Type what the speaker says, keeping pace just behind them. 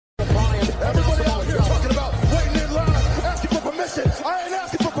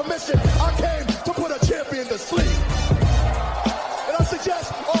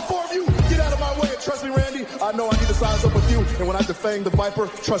rise up with you, and when I defang the Viper,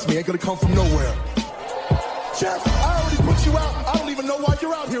 trust me, ain't gonna come from nowhere. Jeff, I already put you out. I don't even know why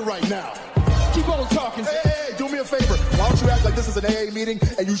you're out here right now. Keep on talking. Hey, do me a favor. Why don't you act like this is an AA meeting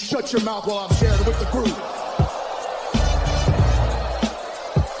and you shut your mouth while I'm sharing with the group?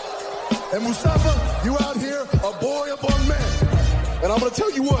 And Mustafa, you out here, a boy among men. And I'm gonna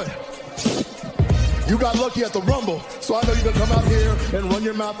tell you what. You got lucky at the Rumble, so I know you're gonna come out here and run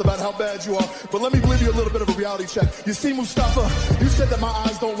your mouth about how bad you are. But let me give you a little bit of a reality check. You see, Mustafa, you said that my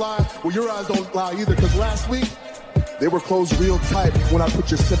eyes don't lie. Well, your eyes don't lie either, because last week, they were closed real tight when I put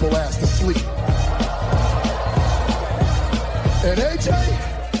your simple ass to sleep. And AJ,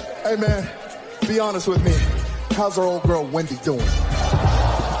 hey man, be honest with me. How's our old girl Wendy doing?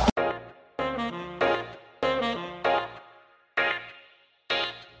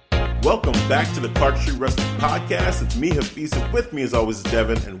 Welcome back to the Clark Street Wrestling Podcast. It's me, Hafiz, and with me as always is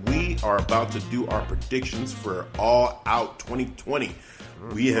Devin, and we are about to do our predictions for All Out 2020.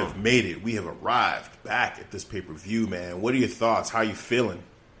 We have made it. We have arrived back at this pay-per-view, man. What are your thoughts? How are you feeling?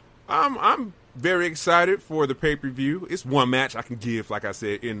 I'm very excited for the pay-per-view. It's one match I can give, like I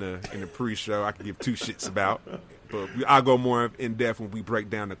said in the pre-show. I can give two shits about, but I'll go more in depth when we break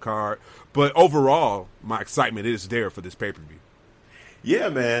down the card. But overall, my excitement is there for this pay-per-view. Yeah,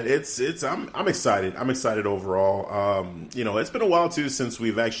 man, I'm excited. I'm excited overall. It's been a while too since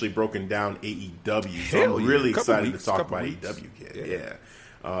we've actually broken down AEW. So I'm really excited to talk about AEW again. Yeah.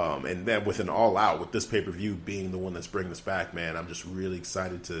 And then with an All Out, with this pay-per-view being the one that's bringing us back, man, I'm just really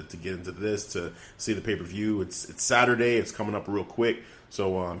excited to get into this, to see the pay-per-view. It's Saturday. It's coming up real quick.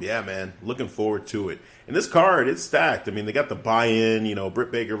 So, yeah, man, looking forward to it. And this card, it's stacked. I mean, they got the buy-in,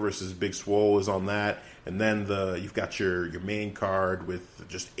 Britt Baker versus Big Swole is on that. And then you've got your main card with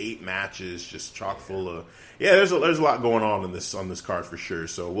just 8 matches, just chock full of there's a lot going on this card for sure.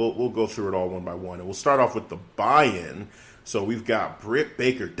 So we'll go through it all one by one, and we'll start off with the buy-in. So we've got Britt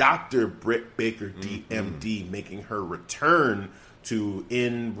Baker, Dr. Britt Baker, DMD, making her return to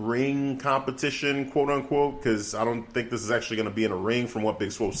in-ring competition, quote unquote, because I don't think this is actually going to be in a ring from what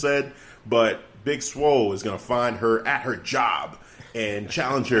Big Swole said, but Big Swole is going to find her at her job and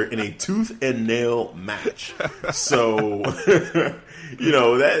challenge her in a tooth and nail match. So,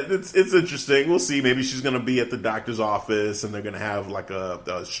 it's interesting. We'll see. Maybe she's going to be at the doctor's office and they're going to have like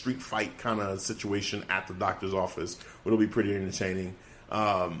a street fight kind of situation at the doctor's office. It'll be pretty entertaining.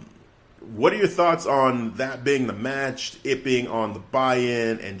 What are your thoughts on that being the match, it being on the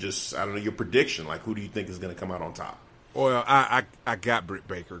buy-in, and just, I don't know, your prediction? Like, who do you think is going to come out on top? Well, I got Britt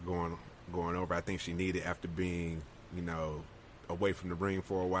Baker going over. I think she needed after being, away from the ring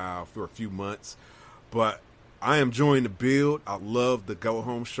for a while, for a few months. But I am enjoying the build. I love the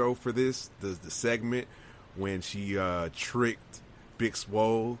go-home show for this, the segment when she tricked Big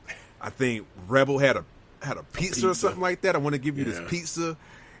Swole. I think Rebel had a pizza or something like that. I want to give you this pizza.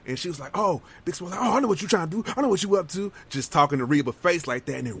 And she was like, oh, Big Swole, I know what you're trying to do. I know what you up to. Just talking to Reba face like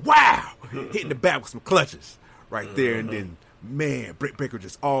that. And then, wow, hitting the back with some clutches right there. And then, man, Britt Baker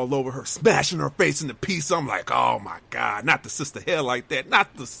just all over her, smashing her face in the piece. I'm like, oh, my God, not the sister hair like that.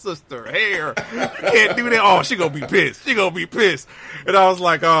 Not the sister hair. Can't do that. Oh, she going to be pissed. She going to be pissed. And I was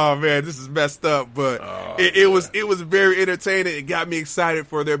like, oh, man, this is messed up. But it was very entertaining. It got me excited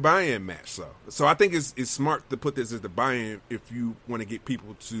for their buy-in match. So I think it's smart to put this as the buy-in if you want to get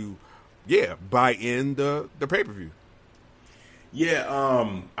people to, buy in the pay-per-view. Yeah,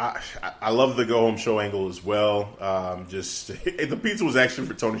 I love the go-home show angle as well. The pizza was actually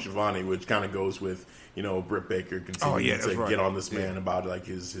for Tony Schiavone, which kind of goes with, Britt Baker continuing to get on this man about like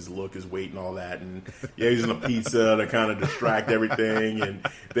his look, his weight, and all that. And using a pizza to kind of distract everything. And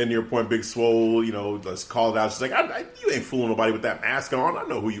then to your point, Big Swole, just called out. She's like, you ain't fooling nobody with that mask on. I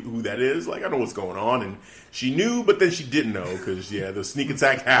know who that is. Like, I know what's going on. And she knew, but then she didn't know because, the sneak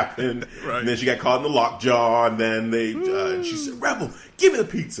attack happened. Right. And then she got caught in the lockjaw. And then she said, Rebel, give me the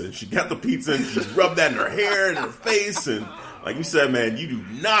pizza. And she got the pizza and she rubbed that in her hair and her face. And like you said, man, you do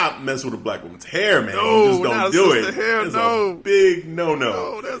not mess with a black woman's hair, man. No, you just don't do it. Hair, it's no. a big no-no.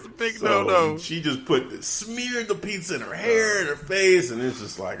 No, that's a big no-no. She just smeared the pizza in her hair and her face, and it's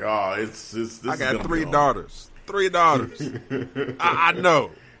just like, this I got 3 daughters. 3 daughters. I know.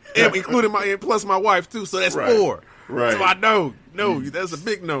 And including plus my wife, too, so that's 4. Right. So I know. No, that's a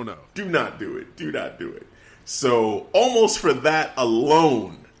big no-no. Do not do it. Do not do it. So, almost for that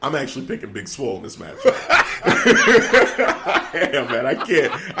alone, I'm actually picking Big Swole in this match. Yeah, man, I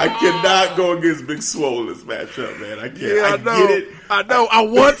cannot go against Big Swole in this matchup, man. I can't. Yeah, I know. Get it. I know. I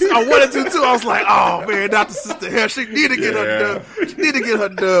wanted to too. I was like, oh man, not the sister hair. She need to get her dub. She need to get her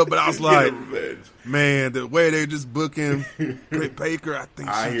dub. But I was like, man, the way they just booking Britt Baker, I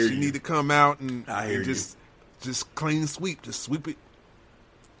think she need to come out and just just clean sweep. Just sweep it.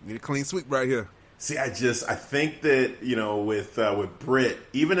 Get a clean sweep right here. See, I think that, with Britt,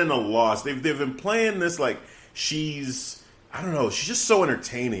 even in a loss, they've been playing this like she's just so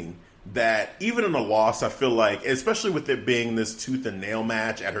entertaining that even in a loss, I feel like, especially with it being this tooth and nail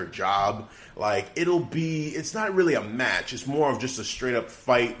match at her job, like it's not really a match. It's more of just a straight up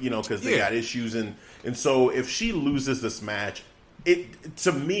fight, because they got issues. And so if she loses this match,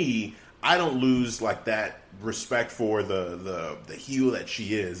 to me, I don't lose like that respect for the heel that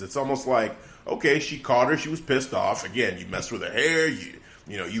she is. It's almost like, okay, she caught her. She was pissed off. Again, you messed with her hair.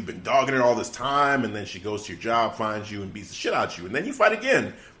 You've been dogging her all this time, and then she goes to your job, finds you, and beats the shit out of you. And then you fight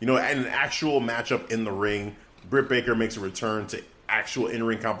again. In an actual matchup in the ring, Britt Baker makes a return to actual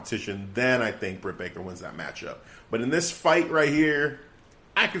in-ring competition. Then I think Britt Baker wins that matchup. But in this fight right here,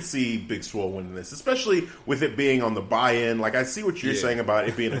 I could see Big Swole winning this, especially with it being on the buy-in. Like, I see what you're saying about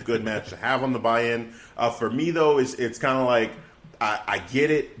it being a good match to have on the buy-in. For me, though, it's kind of like, I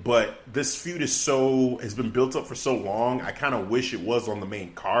get it, but this feud has been built up for so long. I kind of wish it was on the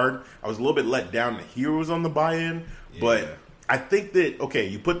main card. I was a little bit let down to hear it was on the buy-in, but I think that, okay,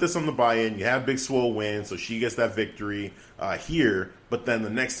 you put this on the buy-in, you have Big Swole win, so she gets that victory here, but then the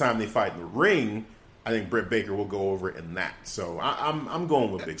next time they fight in the ring, I think Britt Baker will go over in that. So I'm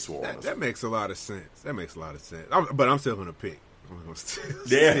going with Big Swole. That makes a lot of sense. But I'm still going to pick.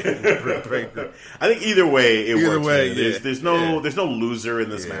 Yeah, I think either way it works. Yeah. There's no loser in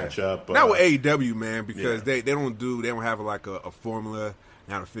this matchup. Not with AEW, man, because they don't have like a formula,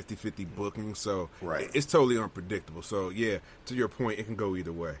 not a 50-50 booking, so it's totally unpredictable. So yeah, to your point, it can go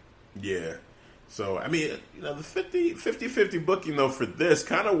either way. Yeah. So the 50-50 booking though for this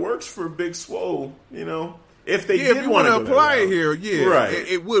kind of works for Big Swole. If they did want to apply it here, right,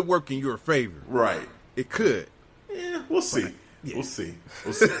 it would work in your favor. Right, it could. Yeah, we'll see. Yeah. We'll see.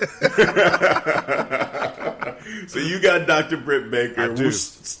 So you got Dr. Britt Baker, who's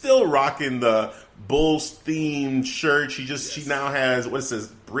still rocking the Bulls themed shirt. She now has what says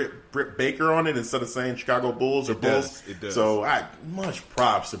Britt Baker on it instead of saying Chicago Bulls or Bulls. It does. So much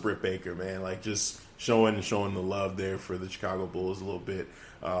props to Britt Baker, man. Like just showing the love there for the Chicago Bulls a little bit.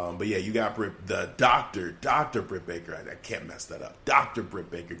 But yeah, you got Dr. Britt Baker. I can't mess that up. Dr.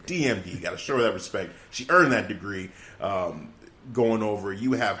 Britt Baker, DMD. You got to show her that respect. She earned that degree. Going over,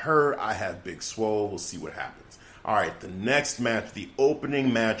 you have her, I have Big Swole. We'll see what happens. All right, the next match, the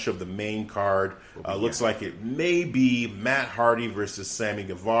opening match of the main card, looks like it may be Matt Hardy versus Sammy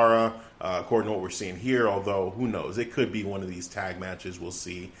Guevara, according to what we're seeing here, although who knows? It could be one of these tag matches. We'll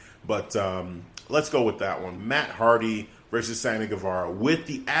see. But let's go with that one. Matt Hardy versus Sammy Guevara with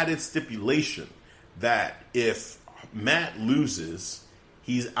the added stipulation that if Matt loses,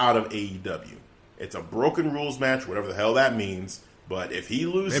 he's out of AEW. It's a broken rules match, whatever the hell that means. But if he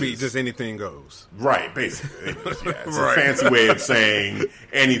loses... Maybe just anything goes. Right, basically. It's a fancy way of saying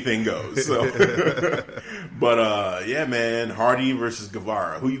anything goes. So. But, yeah, man, Hardy versus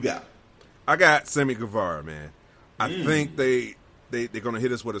Guevara. Who you got? I got Sammy Guevara, man. I think they're going to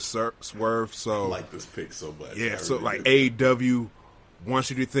hit us with a swerve. So I like this pick so much. Yeah, so like AEW wants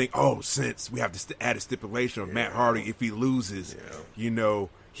you to think, since we have this added stipulation of Matt Hardy, if he loses,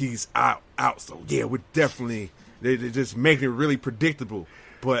 he's out. So, yeah, we're definitely... They're just making it really predictable.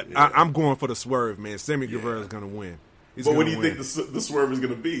 But I'm going for the swerve, man. Sammy Guevara is going to win. But what do you think the swerve is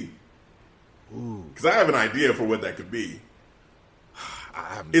going to be? Because I have an idea for what that could be.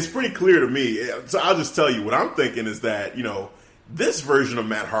 It's pretty clear to me. So I'll just tell you what I'm thinking is that, this version of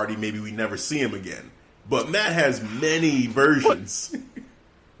Matt Hardy, maybe we never see him again. But Matt has many versions.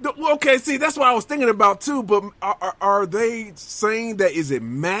 Okay, see, that's what I was thinking about, too. But are they saying that is it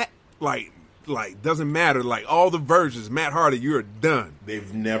Matt, like doesn't matter, like all the versions, Matt Hardy, you're done.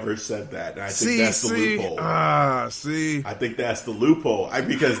 They've never said that. And I think that's the loophole. I think that's the loophole.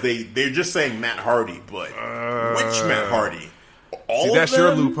 Because they're just saying Matt Hardy, but which Matt Hardy? That's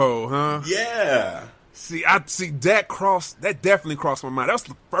your loophole, huh? Yeah. That definitely crossed my mind. That was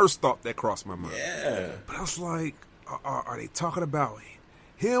the first thought that crossed my mind. Yeah. But I was like, are they talking about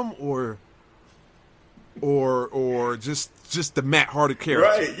him or just the Matt Hardy character?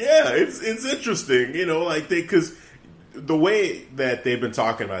 Right, yeah, it's interesting, because the way that they've been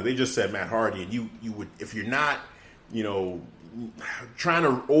talking about it, they just said Matt Hardy, and you would, if you're not, trying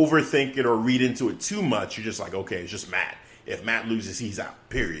to overthink it or read into it too much, you're just like, okay, it's just Matt. If Matt loses, he's out,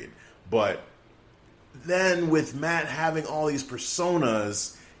 period. But then with Matt having all these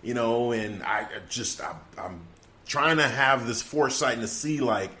personas, and I'm trying to have this foresight and to see,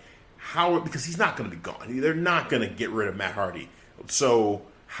 like, because he's not going to be gone. They're not going to get rid of Matt Hardy. So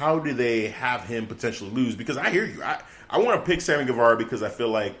how do they have him potentially lose? Because I hear you. I want to pick Sammy Guevara because I feel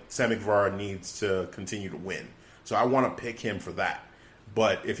like Sammy Guevara needs to continue to win. So I want to pick him for that.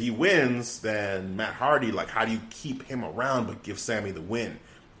 But if he wins, then Matt Hardy, like, how do you keep him around but give Sammy the win?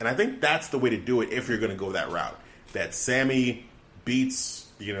 And I think that's the way to do it if you're going to go that route. That Sammy beats,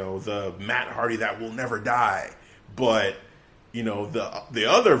 the Matt Hardy that will never die. But, the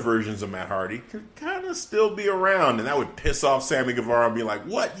other versions of Matt Hardy could kind of still be around. And that would piss off Sammy Guevara and be like,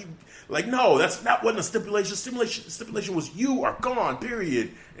 what? No, wasn't a stipulation. Stipulation was you are gone,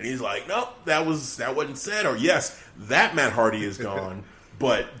 period. And he's like, nope, that wasn't said. Or yes, that Matt Hardy is gone.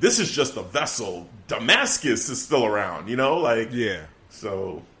 But this is just a vessel. Damascus is still around, Yeah.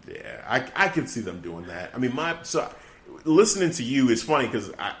 So, yeah, I can see them doing that. I mean, listening to you is funny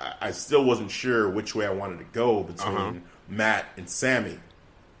because I still wasn't sure which way I wanted to go between Matt and Sammy.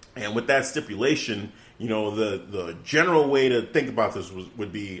 And with that stipulation, the general way to think about this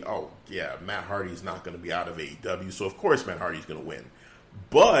would be, oh, yeah, Matt Hardy's not going to be out of AEW, so of course Matt Hardy's going to win.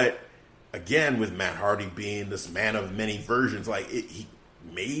 But, again, with Matt Hardy being this man of many versions,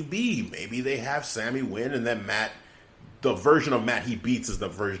 maybe they have Sammy win, and then the version of Matt he beats is the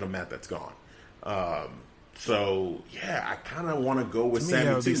version of Matt that's gone. So, yeah, I kind of want to go with Sammy,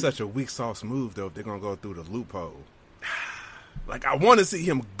 that would be such a weak sauce move, though, if they're going to go through the loophole. Like, I want to see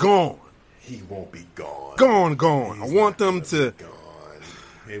him gone. He won't be gone. Gone. I want them to... Gone.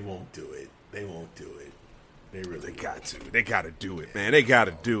 They won't do it. They got to. They got to do it, man. They got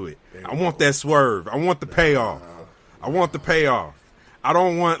to do it. I want that swerve. I want the payoff. I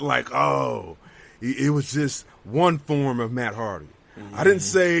don't want, it was just one form of Matt Hardy. Mm-hmm. I didn't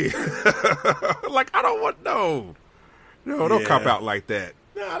say... I don't want... No, don't cop out like that.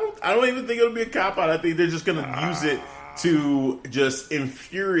 No, I don't even think it'll be a cop out. I think they're just going to use it to just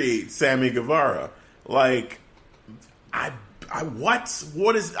infuriate Sammy Guevara. Like,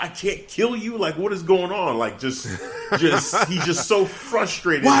 what is, I can't kill you? Like, what is going on? Like, just he's just so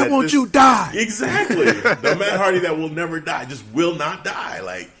frustrated. Why won't you die? Exactly. The Matt Hardy that will never die just will not die.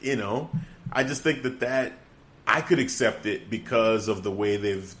 Like, I just think that I could accept it because of the way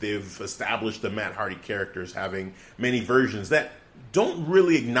they've established the Matt Hardy characters having many versions that don't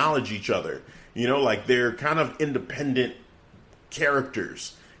really acknowledge each other. They're kind of independent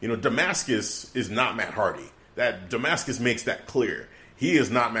characters. Damascus is not Matt Hardy. That Damascus makes that clear. He is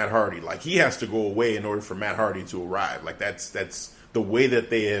not Matt Hardy. Like, he has to go away in order for Matt Hardy to arrive. Like, that's the way that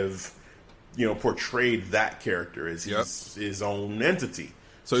they have, portrayed that character as his own entity.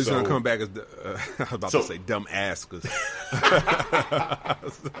 So he's going to come back as, I was about to say Damascus.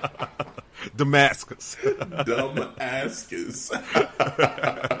 Damascus. Damascus.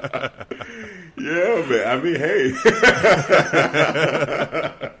 Yeah, man. I mean, hey.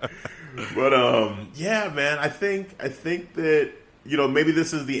 But, yeah, man, I think that, maybe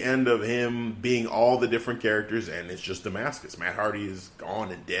this is the end of him being all the different characters, and it's just Damascus. Matt Hardy is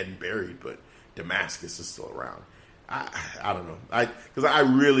gone and dead and buried, but Damascus is still around. I don't know. Because I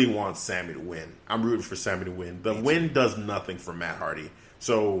really want Sammy to win. I'm rooting for Sammy to win. The win does nothing for Matt Hardy.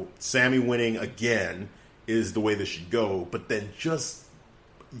 So Sammy winning again is the way this should go. But then just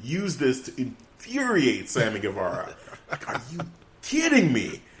use this to infuriate Sammy Guevara. Like, are you kidding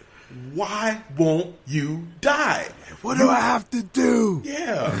me? Why won't you die? What do I have to do?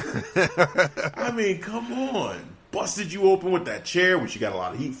 Yeah. I mean, come on. Busted you open with that chair, which you got a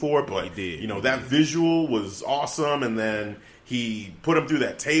lot of heat for, but he did. That visual was awesome, and then he put him through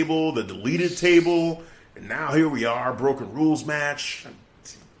that table, the deleted table, and now here we are, broken rules match.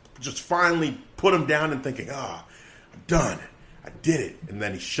 Just finally put him down and thinking, I'm done. I did it. And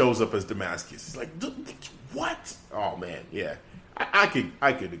then he shows up as Damascus. He's like, what? Oh man, yeah. I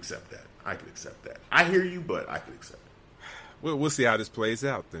could accept that. I hear you, but I could accept it. Well, we'll see how this plays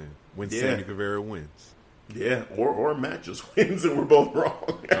out then when Sammy Guevara wins. Yeah, or Matt just wins and we're both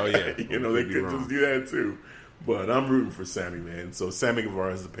wrong. Oh, yeah. They could just do that too. But I'm rooting for Sammy, man. So Sammy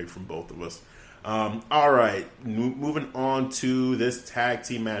Guevara is the pick from both of us. All right, moving on to this tag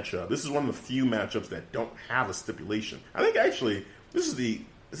team matchup. This is one of the few matchups that don't have a stipulation. I think actually is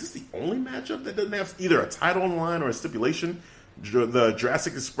this the only matchup that doesn't have either a title on the line or a stipulation? The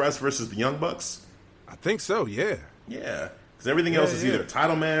Jurassic Express versus the Young Bucks? I think so, yeah. Yeah. Because everything else is either a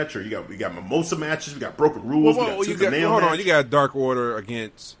title match or we got mimosa matches, we got broken rules, we got hold on, you got Dark Order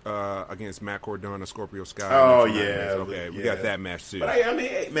against Matt Cordona, Scorpio Sky. Oh yeah, okay, we got that match too. But I mean,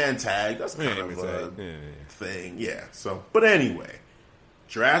 8-man tag, that's kind of a thing, yeah. So, but anyway,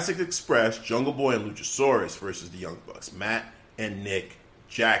 Jurassic Express, Jungle Boy, and Luchasaurus versus the Young Bucks, Matt and Nick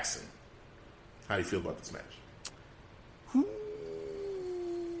Jackson. How do you feel about this match?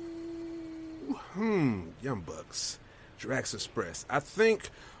 Young Bucks. Drax Express. I think.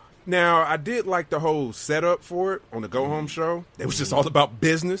 Now, I did like the whole setup for it on the Go Home show. It was just all about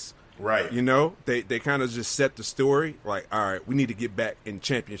business. Right. You know, they kind of just set the story. Like, all right, we need to get back in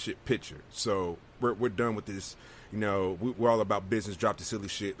championship picture. So we're done with this. You know, we're all about business. Drop the silly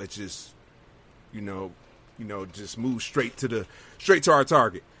shit. Let's just, just move straight to our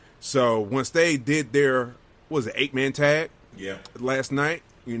target. So once they did their, 8-man tag? Yeah. Last night,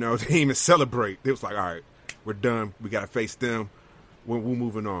 they didn't even celebrate. It was like, all right, we're done. We got to face them. We're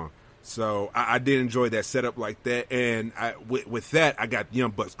moving on. So I did enjoy that setup like that, and with that, I got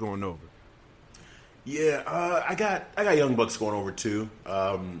Young Bucks going over. Yeah, I got Young Bucks going over too.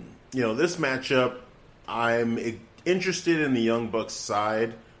 This matchup, I'm interested in the Young Bucks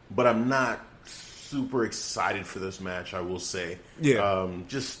side, but I'm not super excited for this match. I will say,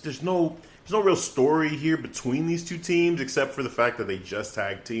 just there's no real story here between these two teams except for the fact that they just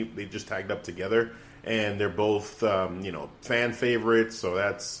tagged up together. And they're both, fan favorites, so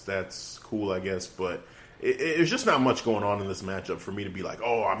that's cool, I guess. But there's just not much going on in this matchup for me to be like,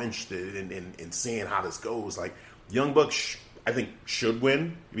 oh, I'm interested in seeing how this goes. Like, Young Bucks, I think, should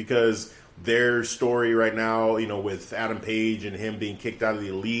win because their story right now, with Adam Page and him being kicked out of the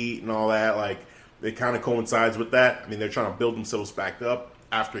Elite and all that, like, it kind of coincides with that. I mean, they're trying to build themselves back up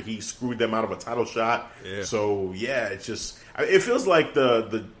after he screwed them out of a title shot. Yeah. So yeah, it's just it feels like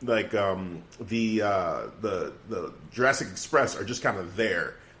the Jurassic Express are just kind of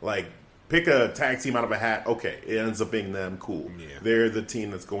there. Like, pick a tag team out of a hat. Okay, it ends up being them. Cool. Yeah. They're the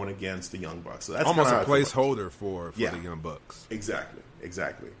team that's going against the Young Bucks. So that's almost a placeholder for the Young Bucks. Exactly.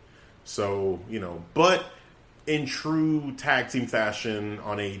 So but in true tag team fashion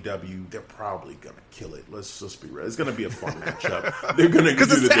on AEW, they're probably gonna kill it. Let's just be real. It's gonna be a fun matchup. They're gonna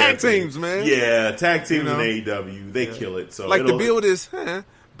because it's tag teams, man. Yeah, tag teams in AEW, they kill it. So like the build is,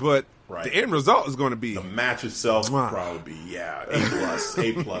 but the end result is going to be the match itself. Will probably be A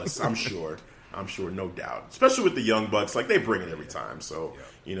plus. I'm sure, no doubt. Especially with the Young Bucks, like they bring it every time. So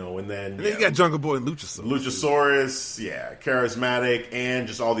and then you got Jungle Boy and Luchasaurus, charismatic, and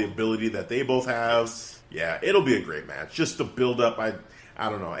just all the ability that they both have. Yeah, it'll be a great match. Just the build up, I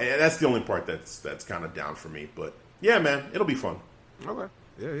don't know. That's the only part that's kind of down for me. But yeah, man, it'll be fun. Okay.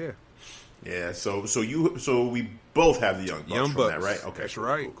 Yeah. Yeah. So we both have the Young Bucks from that, right? Okay, that's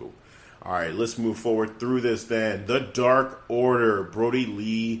right. Cool. All right, let's move forward through this then. The Dark Order: Brody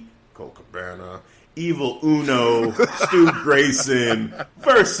Lee, Colt Cabana, Evil Uno, Stu Grayson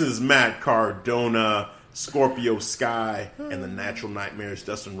versus Matt Cardona, Scorpio Sky, and the Natural Nightmares,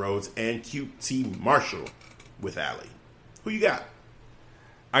 Dustin Rhodes, and QT Marshall with Allie. Who you got?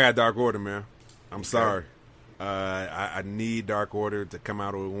 I got Dark Order, man. I'm sorry. I need Dark Order to come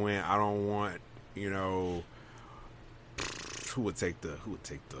out with a win. I don't want, who would take the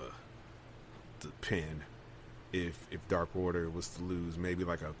pin if Dark Order was to lose? Maybe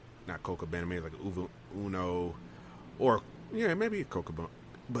like not Colt Cabana, maybe like a Uno, or maybe a Colt Cabana.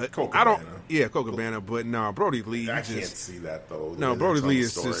 But Colt Cabana. Colt Cabana. But no, Brody Lee. I can't see that though. No, Brody Lee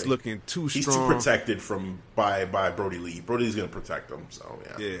is just looking too strong. He's too protected by Brody Lee. Brody Lee's gonna protect him. So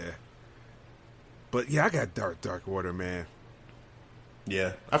yeah. But I got Dark Order, man.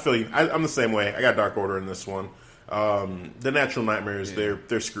 Yeah, I feel you. I'm the same way. I got Dark Order in this one. The Natural Nightmares,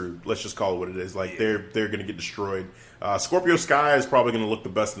 they're screwed. Let's just call it what it is. Like they're gonna get destroyed. Scorpio Sky is probably gonna look the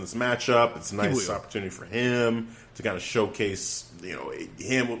best in this matchup. It's a nice opportunity for him to kind of showcase,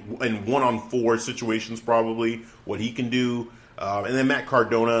 him in 1-on-4 situations, probably what he can do. And then Matt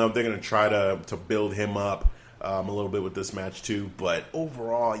Cardona, they're gonna try to build him up a little bit with this match too. But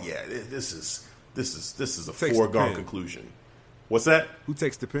overall, this is a foregone conclusion. What's that? Who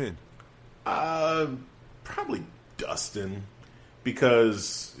takes the pin? Probably Dustin,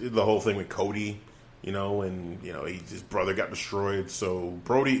 because the whole thing with Cody, and his brother got destroyed. So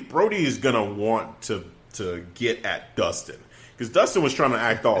Brody is gonna want to get at Dustin, because Dustin was trying to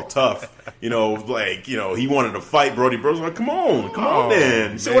act all tough, he wanted to fight Brody. Bro's like, come on,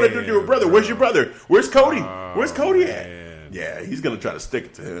 then. See what I do to your brother? Where's your brother? Where's Cody? Where's Cody at? Yeah, he's gonna try to stick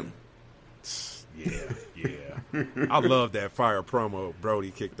it to him. Yeah. I love that fire promo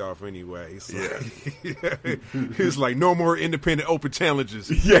Brody kicked off anyway. So. Yeah. He's like, no more independent open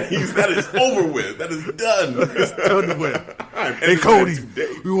challenges. Yeah, that is over with. That is done. It's done with. And Cody,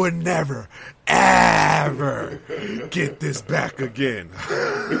 we would never, ever get this back again.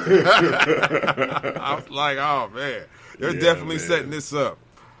 I was like, oh, man. They're definitely setting this up.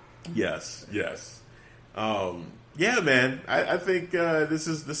 Yes. Yeah, man. I think this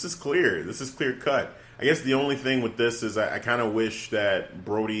is clear. This is clear cut. I guess the only thing with this is I kind of wish that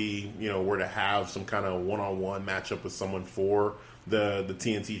Brody, were to have some kind of 1-on-1 matchup with someone for the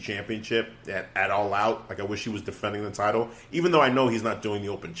TNT Championship at All Out. Like, I wish he was defending the title, even though I know he's not doing the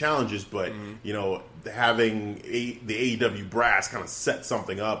open challenges. But you know, having the AEW brass kind of set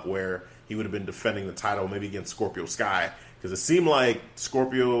something up where he would have been defending the title, maybe against Scorpio Sky, because it seemed like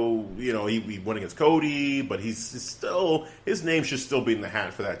Scorpio, you know, he went against Cody, but he's still, his name should still be in the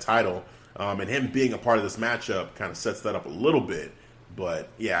hat for that title. And him being a part of this matchup kind of sets that up a little bit. But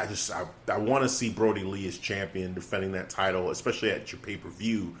yeah, I want to see Brody Lee as champion defending that title, especially at your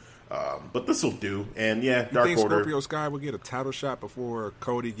pay-per-view. But this will do. And yeah, you Dark think Order. Scorpio Sky will get a title shot before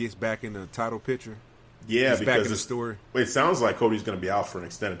Cody gets back in the title picture? Yeah, He's because back in the story. It sounds like Cody's going to be out for an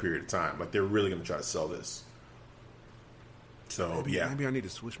extended period of time. Like, they're really going to try to sell this. So Maybe I need to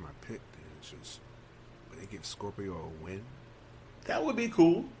switch my pick then. It's just, they give Scorpio a win. That would be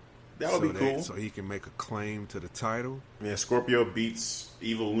cool. That would be cool. So he can make a claim to the title. Yeah, Scorpio beats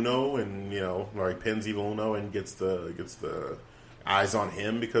Evil Uno, and you know, or he pins Evil Uno and gets the eyes on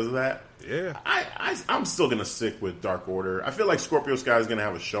him because of that. Yeah, I'm still gonna stick with Dark Order. I feel like Scorpio Sky is gonna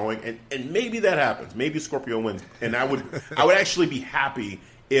have a showing, and maybe that happens. Maybe Scorpio wins, and I would actually be happy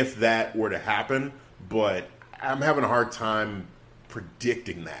if that were to happen. But I'm having a hard time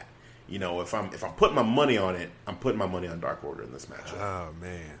predicting that. You know, if I'm putting my money on it, I'm putting my money on Dark Order in this matchup. Oh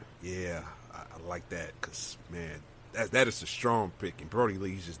man, yeah, I like that because man, that is a strong pick. And Brody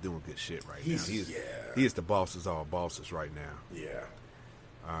Lee's just doing good shit right now. He is the bosses all bosses right now.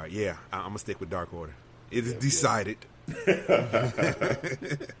 Yeah. Yeah, I'm gonna stick with Dark Order. It is decided.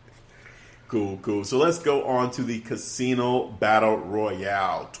 Cool. So let's go on to the Casino Battle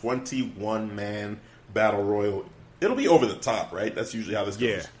Royale, 21-man Battle Royal. It'll be over the top, right? That's usually how this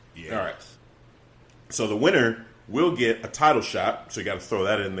goes. Yeah. All right. So the winner will get a title shot. So you got to throw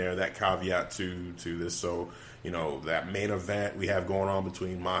that in there, that caveat to this. So, you know, that main event we have going on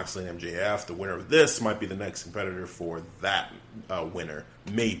between Moxley and MJF, the winner of this might be the next competitor for that winner.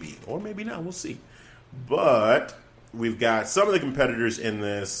 Maybe. Or maybe not. We'll see. But we've got some of the competitors in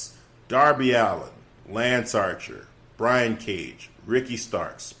this: Darby Allin, Lance Archer, Brian Cage, Ricky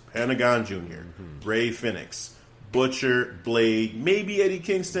Starks, Pentagon Jr., Ray Phoenix, Butcher, Blade, maybe Eddie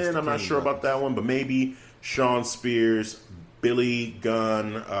Kingston. I'm not sure about that one, but maybe Sean Spears, Billy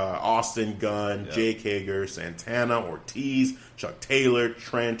Gunn, Austin Gunn, Jake Hager, Santana, Ortiz, Chuck Taylor,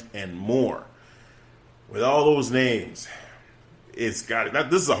 Trent, and more. With all those names, it's got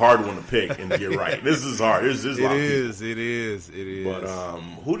that. This is a hard one to pick and get right. This is hard. There's a lot of people. It is. But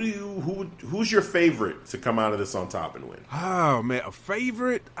who's your favorite to come out of this on top and win? Oh man, a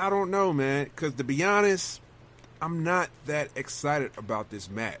favorite? I don't know, man. Because to be honest, I'm not that excited about this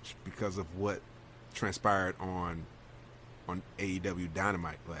match because of what transpired on AEW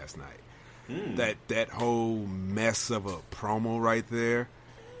Dynamite last night. That whole mess of a promo right there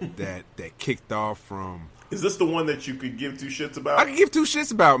that kicked off from. Is this the one that you could give two shits about? I can give two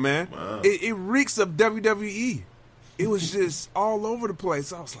shits about, man. Wow. It reeks of WWE. It was just all over the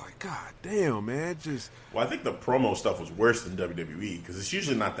place. I was like, God damn, man. Well, I think the promo stuff was worse than WWE because it's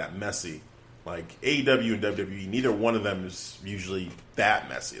usually not that messy. Like AEW and WWE, neither one of them is usually that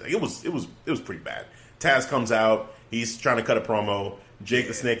messy. Like it was pretty bad. Taz comes out, he's trying to cut a promo. Jake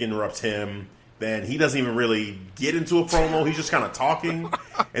the Snake interrupts him. Then he doesn't even really get into a promo. He's just kind of talking.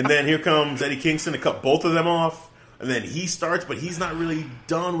 And then here comes Eddie Kingston to cut both of them off. And then he starts, but he's not really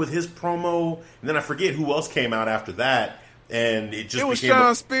done with his promo. And then I forget who else came out after that. And it was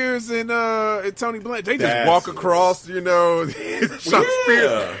Sean Spears and Tony Blanchard. They just walk across, you know. Sean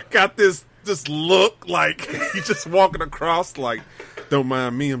Spears got this look like he's just walking across like, don't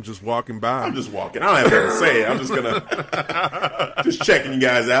mind me, I'm just walking by. I'm just walking. I don't have anything to say. I'm just gonna just checking you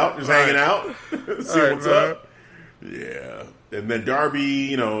guys out, just hanging out, see what's up. Yeah. And then Darby,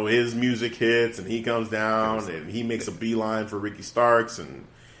 you know, his music hits and he comes down and he makes a beeline for Ricky Starks, and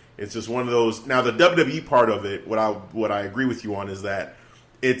it's just one of those. Now the WWE part of it, what I agree with you on is that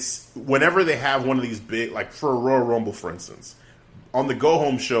it's whenever they have one of these big, like for a Royal Rumble, for instance, on the Go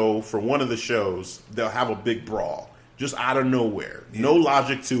Home show for one of the shows, they'll have a big brawl. Just out of nowhere. No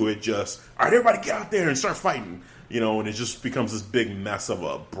logic to it. Just, all right, everybody get out there and start fighting. You know, and it just becomes this big mess of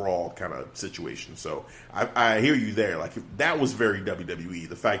a brawl kind of situation. So I hear you there. Like, that was very WWE.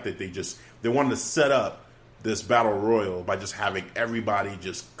 The fact that they wanted to set up this battle royal by just having everybody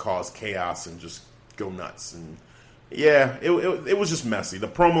just cause chaos and just go nuts. And yeah, it was just messy. The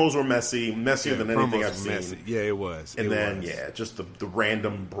promos were messier than anything I've seen. Messy. Yeah, it was. And then just the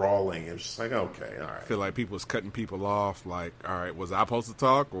random brawling. It was just like, okay, all right. I feel like people was cutting people off. Like, all right, was I supposed to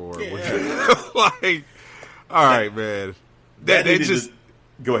talk or was it like, all right, man?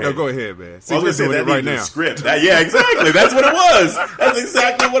 Go ahead. No, go ahead, man. See, well, we're doing it right now. Script. Yeah, exactly. That's what it was. That's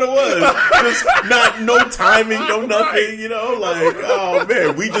exactly what it was. Just no timing, no nothing. You know, like, oh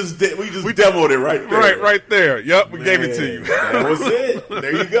man, we demoed it right there. Right there. Yep, we gave it to you. That was it.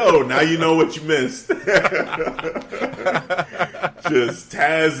 There you go. Now you know what you missed. Just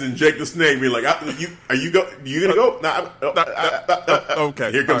Taz and Jake the Snake being like, you gonna go? Nah,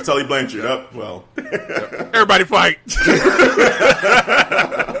 okay. Here comes Tully Blanchard. Yep. Well, everybody fight.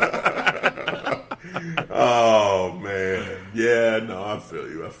 Oh man, yeah, no, I feel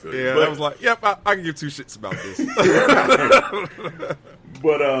you. Yeah, I was like, yep, I can give two shits about this.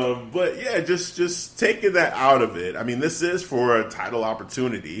 But yeah, just taking that out of it. I mean, this is for a title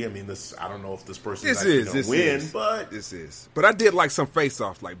opportunity. I mean, I don't know if this person is going to win, but this is. But I did like some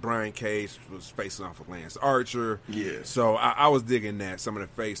face-offs, like Brian Cage was facing off with Lance Archer. Yeah. So I was digging that, some of the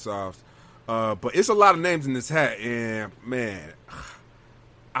face-offs. But it's a lot of names in this hat, and man,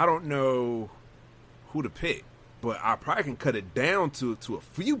 I don't know who to pick, but I probably can cut it down to a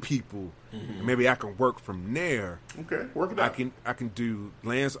few people, and maybe I can work from there. Okay, work it out. I can do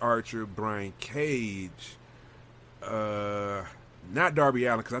Lance Archer, Brian Cage, not Darby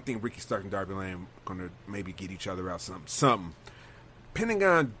Allin, because I think Ricky Stark and Darby Allin going to maybe get each other out something.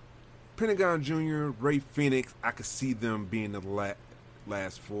 Pentagon Jr., Ray Phoenix, I could see them being the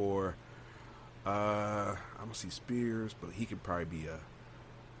last four. I don't see Spears, but he could probably be a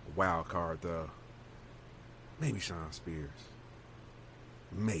wild card though. Maybe Shawn Spears.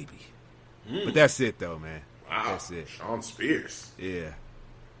 Maybe. But that's it though, man. Wow. That's it. Shawn Spears. Yeah.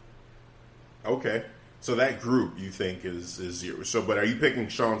 Okay. So that group you think is zero. So, but are you picking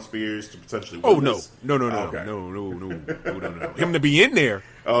Shawn Spears to potentially win this? No. Okay. No. Him to be in there.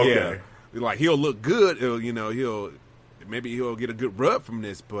 Okay. Yeah. Like he'll look good. He'll get a good rub from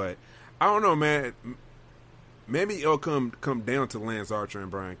this, but I don't know, man. Maybe it'll come down to Lance Archer and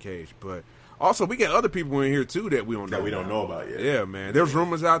Brian Cage, but also we got other people in here too that we don't know about yet. Yeah, man. There's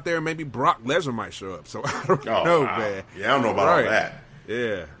rumors out there maybe Brock Lesnar might show up. So I don't know, man. Yeah, I don't know about all that.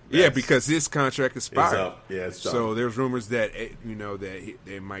 Yeah, because his contract expired. It's up. Yeah, it's done. So there's rumors that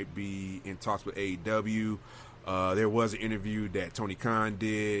they might be in talks with AEW. There was an interview that Tony Khan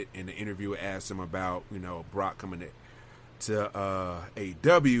did, and the interviewer asked him about Brock coming to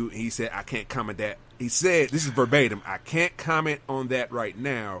AEW, and he said, "I can't comment that." He said, "This is verbatim. I can't comment on that right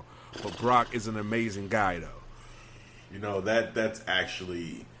now, but Brock is an amazing guy, though." That's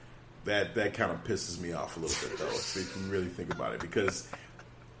actually that kind of pisses me off a little bit, though, if you can really think about it, because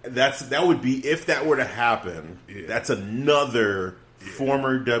that would be, if that were to happen, that's another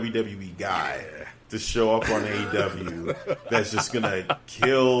former WWE guy to show up on AEW that's just gonna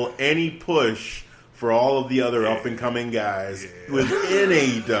kill any push for all of the other up-and-coming guys within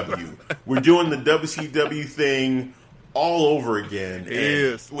AEW. We're doing the WCW thing all over again.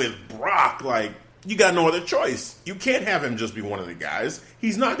 And with Brock, like, you got no other choice. You can't have him just be one of the guys.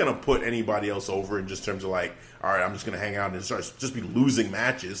 He's not going to put anybody else over in just terms of like, all right, I'm just going to hang out and just be losing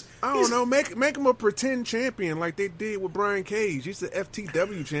matches. I don't know. Make him a pretend champion like they did with Brian Cage. He's the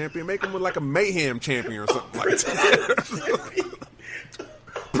FTW champion. Make him like a Mayhem champion or something like that.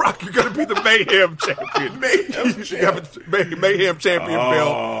 Brock, you're going to be the Mayhem champion. Mayhem champion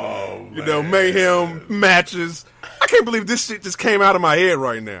belt. Mayhem matches. I can't believe this shit just came out of my head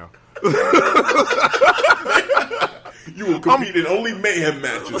right now. You will compete in only Mayhem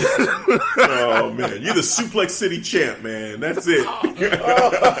matches. Oh, man. You're the Suplex City champ, man. That's it.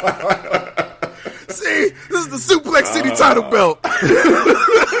 See? This is the Suplex City title belt.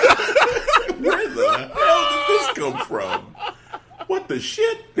 Where the hell did this come from? What the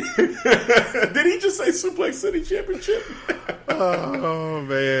shit? Did he just say Suplex City Championship? Oh,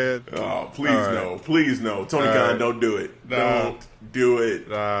 man. Oh, please no. Please no. Tony Khan, don't do it. No. Don't do it.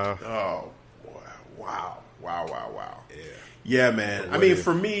 Oh, wow. Yeah, man. I mean,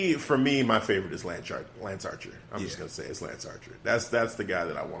 for me, my favorite is Lance Archer. I'm just going to say it's Lance Archer. That's the guy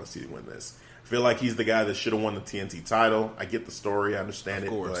that I want to see win this. I feel like he's the guy that should have won the TNT title. I get the story. I understand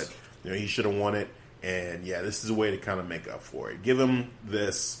it. But he should have won it. And, this is a way to kind of make up for it. Give him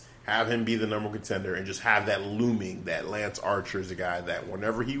this, have him be the number one contender, and just have that looming that Lance Archer is a guy that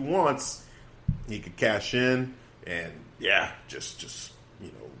whenever he wants, he could cash in and, just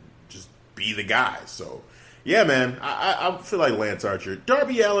be the guy. So, yeah, man, I feel like Lance Archer.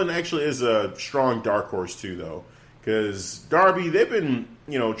 Darby Allin actually is a strong dark horse, too, though. Because Darby, they've been,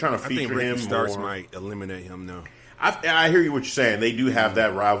 trying to feature him more. I think Ricky Starks might eliminate him, though. I hear you what you're saying. They do have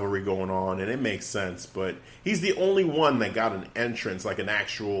that rivalry going on, and it makes sense. But he's the only one that got an entrance, like an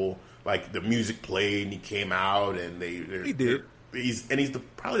actual, like the music played and he came out, and he did. He's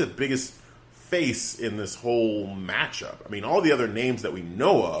probably the biggest face in this whole matchup. I mean, all the other names that we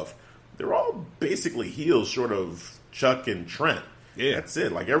know of, they're all basically heels, short of Chuck and Trent. Yeah, that's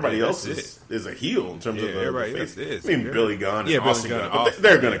it. Like everybody else is a heel in terms of the face. Is. I mean, Billy Gunn and Austin Gunn, but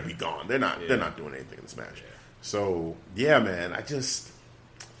they're going to be gone. They're not doing anything in this match. Yeah. So yeah, man, I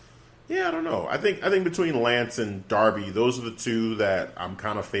don't know. I think between Lance and Darby, those are the two that I'm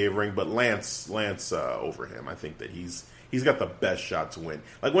kind of favoring. But Lance over him. I think that he's got the best shot to win.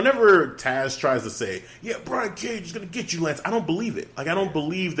 Like whenever Taz tries to say, "Yeah, Brian Cage is going to get you, Lance," I don't believe it. Like I don't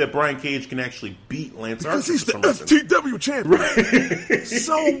believe that Brian Cage can actually beat Lance Archer. Because he's the FTW champion. Right.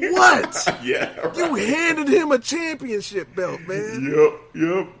 So what? Yeah, right. You handed him a championship belt, man.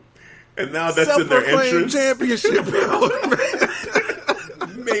 Yep. And now that's in their entrance. Championship belt, man.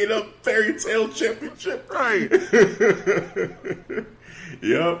 Made up fairy tale championship. Right.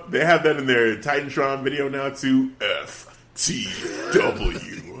 Yep. They have that in their Titantron video now too.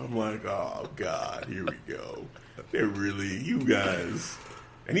 FTW. I'm like, oh God, here we go. They're really, you guys.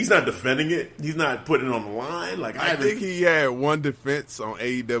 And he's not defending it. He's not putting it on the line. Like I think he had one defense on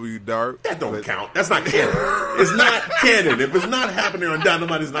AEW Dark. That don't count. That's not canon. It's not canon. If it's not happening on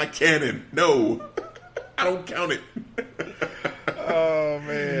Dynamite, it's not canon. No. I don't count it. Oh,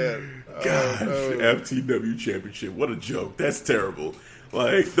 man. Gosh, FTW Championship. What a joke. That's terrible.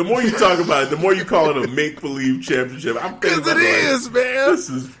 Like, the more you talk about it, the more you call it a make-believe championship. Because it is, man.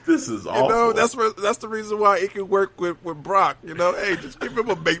 This is awful. You know, that's the reason why it can work with Brock. You know, hey, just give him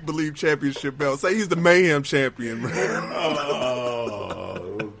a make-believe championship belt. Say he's the Mayhem champion, man.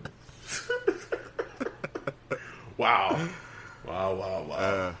 Oh. Wow.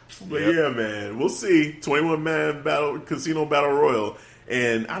 But yeah, man, we'll see. 21-man casino battle royal.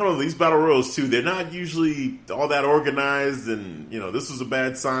 And I don't know, these battle royals too, they're not usually all that organized, and this was a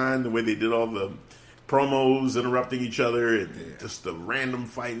bad sign, the way they did all the promos interrupting each other and just the random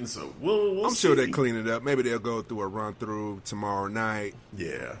fighting. So we'll I'm see. sure they clean it up. Maybe they'll go through a run through tomorrow night.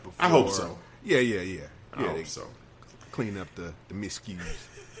 Yeah. I hope so. Yeah. I hope so. Clean up the miscues.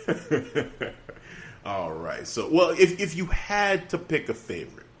 All right. So, well, if you had to pick a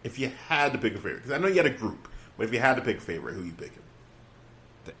favorite, because I know you had a group, but if you had to pick a favorite, who you picking?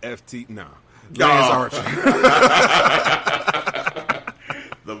 The FT, no. Lance Archer.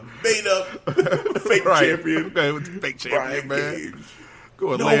 The made-up fake champion. Okay, with the fake champion, man. Cage. Go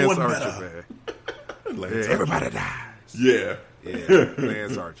with Lance Archer, man. Everybody dies. Yeah.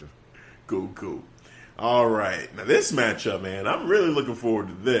 Lance Archer. Cool. All right. Now, this matchup, man, I'm really looking forward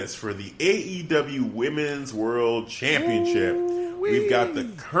to this. For the AEW Women's World Championship, we've got the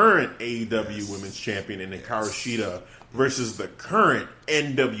current AEW Women's Champion in Hikaru Shida versus the current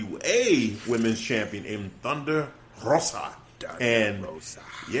NWA Women's Champion in Thunder Rosa.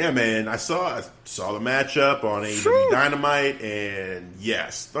 Yeah, man, I saw the matchup on AEW Dynamite, and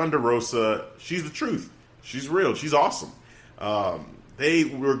yes, Thunder Rosa, she's the truth. She's real. She's awesome. They,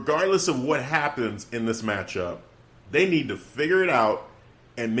 regardless of what happens in this matchup, they need to figure it out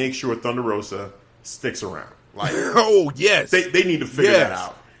and make sure Thunder Rosa sticks around. Like, oh yes, they need to figure that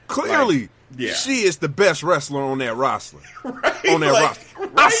out. Clearly. Yeah. She is the best wrestler on that roster. Right, roster.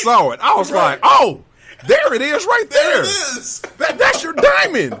 Right? I saw it. I was like, oh, there it is right there. There it is. That's your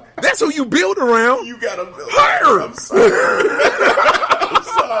diamond. That's who you build around. You got to build her. I'm sorry. I'm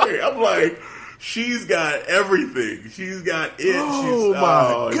sorry. I'm like, she's got everything. She's got it. Oh,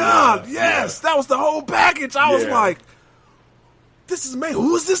 my God. Yes. That was the whole package. I was like, this is me.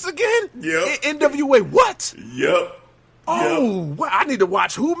 Who is this again? Yep. NWA what? Yep. Oh, well, I need to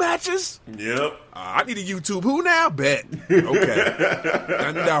watch who matches? Yep. I need to YouTube who now? Bet. Okay.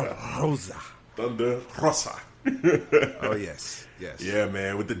 Thunder Rosa. Oh, yes. Yeah,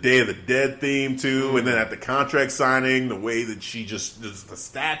 man. With the Day of the Dead theme, too. And then at the contract signing, the way that she just, the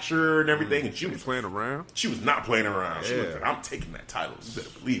stature and everything. And she was playing around. She was not playing around. She was like, I'm taking that title. You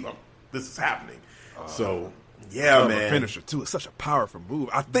better believe this is happening. Yeah, man. Finisher too. It's such a powerful move.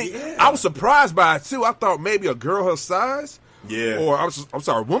 I think I was surprised by it too. I thought maybe a girl her size, or I'm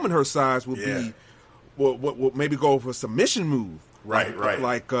sorry, a woman her size would be, would maybe go for a submission move, right,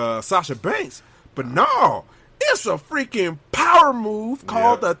 like Sasha Banks. But no, it's a freaking power move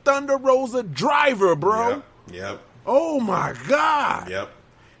called the Thunder Rosa Driver, bro. Yep. Oh my God. Yep.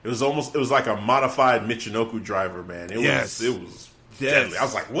 It was like a modified Michinoku Driver, man. It was. Deadly. I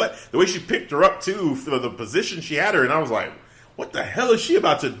was like, what? The way she picked her up, too, for the position she had her, and I was like, what the hell is she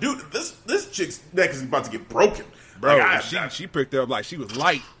about to do? This chick's neck is about to get broken. Bro, like, she picked her up like she was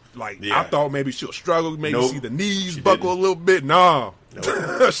light. Like, I thought maybe she'll struggle, maybe see the knees buckle a little bit. No.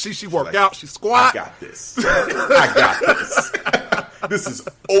 She worked out, she squat. I got this. This is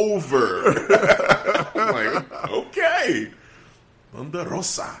over. I'm like, okay. Thunder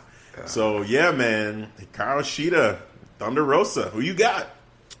Rosa. So yeah, man, Hikaru Shida, Thunder Rosa, who you got?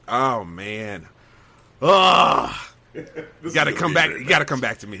 Oh man, you got to come back. You got to come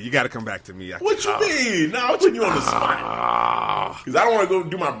back to me. You got to come back to me. What you mean? Nah, I'm putting you on the spot because I don't want to go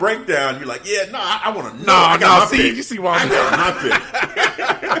do my breakdown. You're like, yeah, no, I want to know. No. You see what I'm doing? My pick.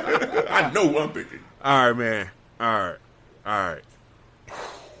 I know what I'm picking. All right, man. All right.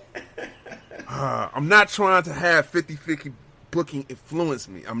 I'm not trying to have 50-50 booking influence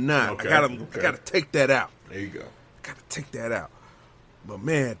me. I'm not. Okay. I gotta take that out. There you go. Gotta take that out. But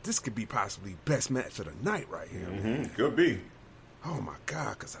man, this could be possibly best match of the night right here. Mm-hmm. Could be. Oh my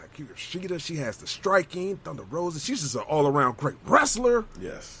God, because Hikaru Shida, she has the striking. Thunder Rosa, she's just an all-around great wrestler.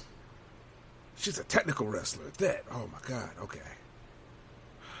 Yes. She's a technical wrestler at that. Oh my God. Okay.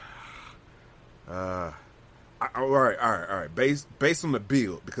 All right. Based on the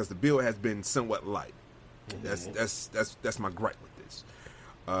build, because the build has been somewhat light. Mm-hmm. That's my gripe with this.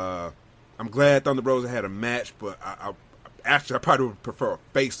 I'm glad Thunder Rosa had a match, but I probably would prefer a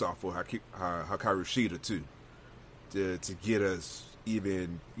face-off for Hikaru Shida too, to get us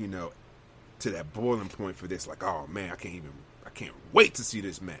even to that boiling point for this. Like, oh man, I can't wait to see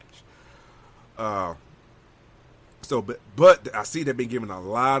this match. But I see they've been giving a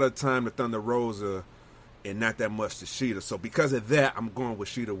lot of time to Thunder Rosa and not that much to Shida. So because of that, I'm going with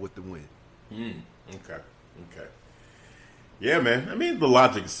Shida with the win. Okay. Yeah, man. I mean, the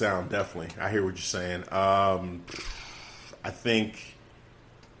logic is sound, definitely. I hear what you're saying. I think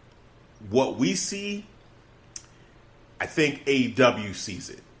what we see, I think AEW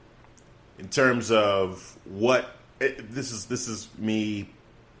sees it in terms of what this is me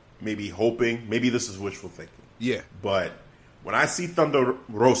maybe hoping, maybe this is wishful thinking. Yeah. But when I see Thunder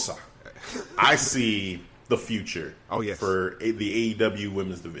Rosa, I see the future for the AEW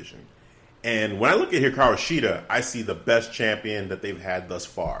women's division. And when I look at Hikaru Shida, I see the best champion that they've had thus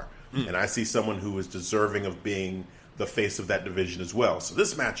far. And I see someone who is deserving of being the face of that division as well. So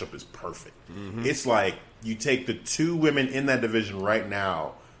this matchup is perfect. Mm-hmm. It's like you take the two women in that division right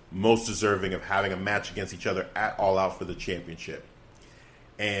now, most deserving of having a match against each other at All Out for the championship.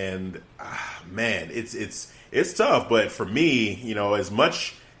 And man, it's tough. But for me, as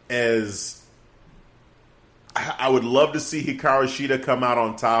much as I would love to see Hikaru Shida come out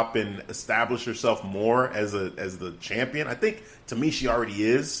on top and establish herself more as the champion, I think to me she already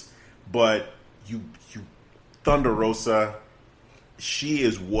is. But you Thunder Rosa, she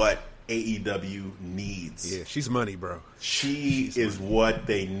is what AEW needs. Yeah, she's money, bro. She is what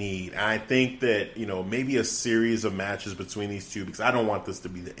they need. And I think that, maybe a series of matches between these two, because I don't want this to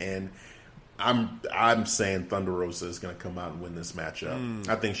be the end. I'm saying Thunder Rosa is going to come out and win this matchup.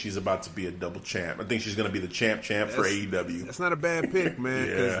 I think she's about to be a double champ. I think she's going to be the champ for AEW. That's not a bad pick, man.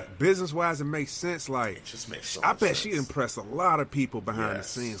 Because business-wise, it makes sense. Like, it just makes so I much bet sense. she impressed a lot of people behind the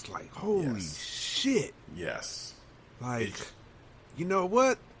scenes. Like, holy shit. Yes. Like, you know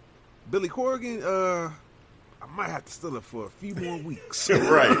what? Billy Corgan, I might have to steal it for a few more weeks.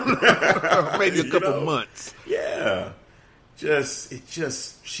 Right. Maybe a couple months. Yeah. She was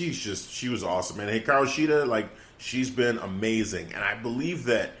awesome. And Hikaru Shida, she's been amazing. And I believe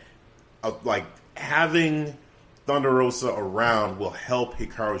that, having Thunder Rosa around will help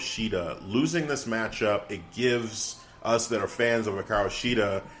Hikaru Shida. Losing this matchup, it gives us that are fans of Hikaru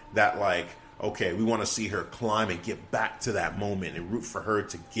Shida that, okay, we want to see her climb and get back to that moment and root for her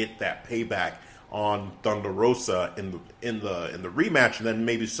to get that payback on Thunder Rosa in the rematch, and then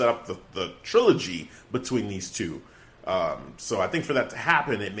maybe set up the trilogy between these two. So I think for that to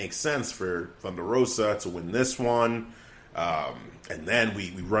happen, it makes sense for Thunder Rosa to win this one, and then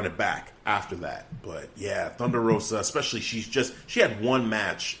we run it back after that. But yeah, Thunder Rosa, especially she had one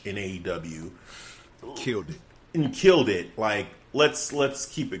match in AEW, killed it. Let's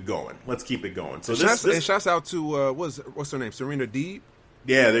keep it going. Let's keep it going. So and shouts out to what's her name, Serena Deeb.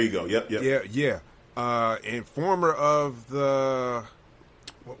 Yeah, there you go. Yep. Yeah. And former of the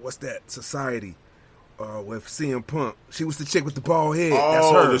what's that society? With CM Punk. She was the chick with the bald head. Oh, that's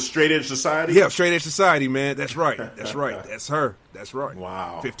her. The Straight Edge Society? Yeah, Straight Edge Society, man. That's right. That's her. That's right.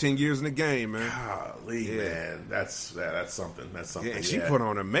 Wow. 15 years in the game, man. Golly, man. That's something. That's something. Yeah, and she put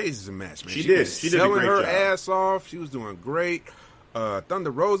on an amazing match, man. She did. She did a great her job. ass off. She was doing great.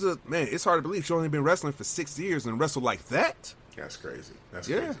 Thunder Rosa, man, it's hard to believe she only been wrestling for 6 years and wrestled like that. That's crazy.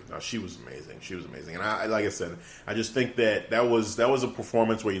 Crazy. No, she was amazing. And I like I said, I just think that was a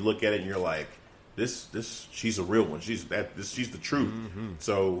performance where you look at it and you're like, This she's a real one. She's the truth. Mm-hmm.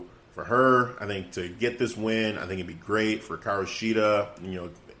 So for her, I think to get this win, I think it'd be great for Hikaru Shida.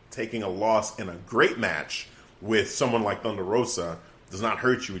 Taking a loss in a great match with someone like Thunder Rosa does not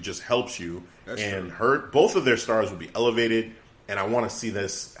hurt you; it just helps you. Both of their stars will be elevated, and I want to see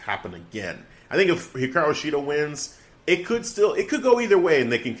this happen again. I think if Hikaru Shida wins, it could go either way,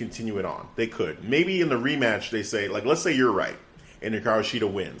 and they can continue it on. They could. Maybe in the rematch, they say, like, let's say you're right, and Hikaru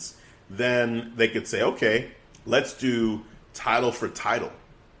Shida wins. Then they could say, okay, let's do title for title.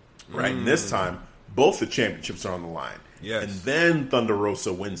 Right? And this time, both the championships are on the line. Yes. And then Thunder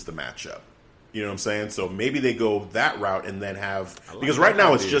Rosa wins the matchup. You know what I'm saying? So maybe they go that route and then have... Because right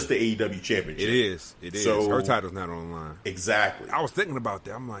now it's just the AEW championship. It is. So, her title's not on the line. Exactly. I was thinking about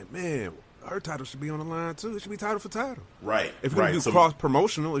that. I'm like, man, her title should be on the line too. It should be title for title. Right. If we're going to do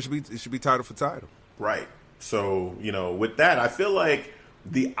cross-promotional, it should be title for title. Right. So, with that, I feel like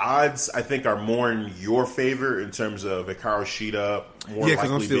the odds, I think, are more in your favor in terms of Hikaru Shida more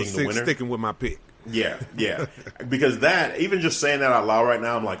likely being the winner. Sticking with my pick. Yeah. Because that, even just saying that out loud right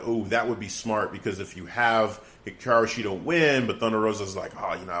now, I'm like, oh, that would be smart, because if you have Hikaru Shida win, but Thunder Rosa's like, oh,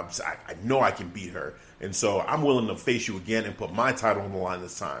 I know I can beat her. And so I'm willing to face you again and put my title on the line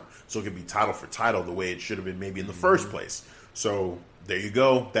this time. So it could be title for title the way it should have been maybe in the first place. So there you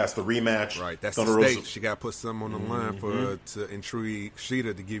go. That's the rematch. Right. That's Thunder the stage. She got to put something on the line to intrigue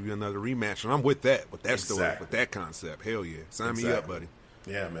Shida to give you another rematch. And I'm with that. With that story, with that concept. Hell yeah. Sign me up, buddy.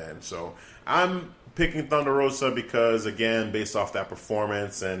 Yeah, man. So I'm picking Thunder Rosa because, again, based off that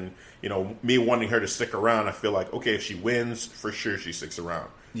performance and, me wanting her to stick around, I feel like, okay, if she wins, for sure she sticks around.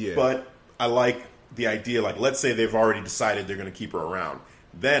 Yeah. But I like the idea, like, let's say they've already decided they're going to keep her around.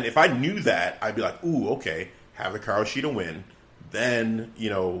 Then if I knew that, I'd be like, ooh, okay, have Hikaru Shida win. Then,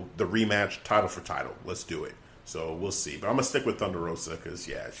 the rematch, title for title. Let's do it. So we'll see. But I'm going to stick with Thunder Rosa because,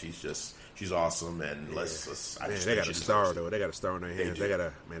 yeah, she's awesome. And they got a star, though. They got a star in their hands. They got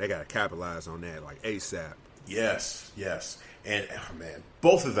to capitalize on that, like, ASAP. Yes. And, man,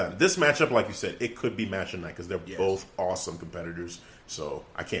 both of them. This matchup, like you said, it could be match of the night because they're both awesome competitors. So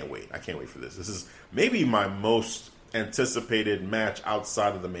I can't wait. I can't wait for this. This is maybe my most anticipated match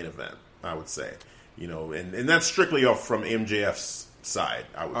outside of the main event, I would say. And that's strictly off from MJF's side,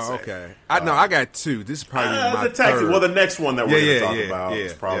 I would say. Okay. I got two. This is probably my third. Well, the next one that we're going to talk about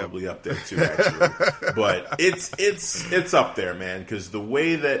is probably up there too, actually. But it's up there, man, because the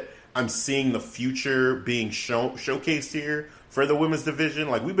way that I'm seeing the future being showcased here for the women's division,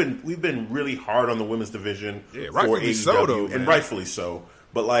 like we've been really hard on the women's division for AEW, so, though, and rightfully so.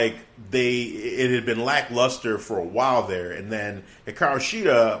 But like it had been lackluster for a while there, and then Hikaru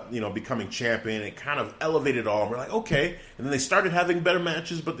Shida, becoming champion, it kind of elevated all. And we're like, okay, and then they started having better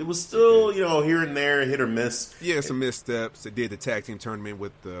matches, but it was still, here and there, hit or miss. Yeah, some missteps. They did the tag team tournament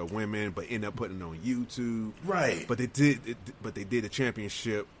with the women, but ended up putting it on YouTube. Right. But they did a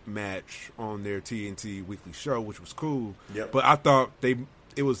championship match on their TNT weekly show, which was cool. Yep. But I thought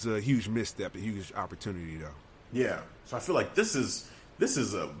it was a huge misstep, a huge opportunity, though. Yeah. So I feel like this is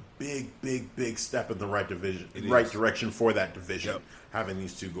a big step in the right direction for that division, having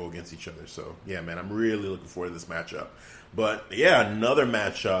these two go against each other. So, yeah, man, I'm really looking forward to this matchup. But, yeah, another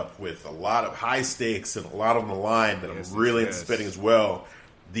matchup with a lot of high stakes and a lot on the line that I'm really anticipating as well.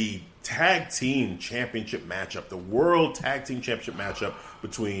 The tag team championship matchup, the World Tag Team Championship matchup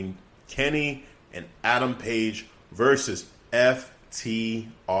between Kenny and Adam Page versus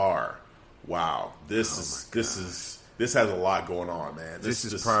FTR. Wow. This has a lot going on, man. This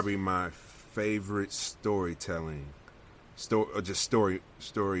is probably my favorite storytelling,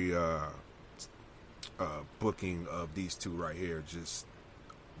 booking of these two right here. Just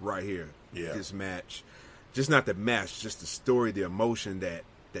right here, this match, just not the match, just the story, the emotion that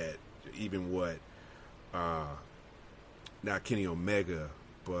even what, not Kenny Omega,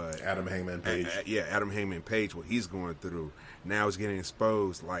 but Adam Hangman Page. Adam Hangman Page, what he's going through. Now he's getting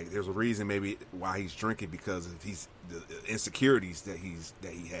exposed. Like, there's a reason maybe why he's drinking, because of the insecurities that he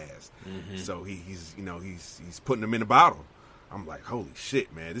has. Mm-hmm. So he's putting them in a bottle. I'm like, holy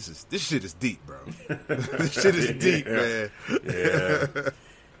shit, man, this shit is deep, bro. This shit is deep, man. Yeah.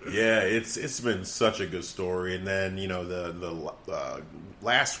 Yeah, it's been such a good story. And then, the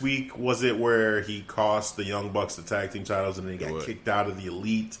last week, was it where he cost the Young Bucks the tag team titles and then he got kicked out of the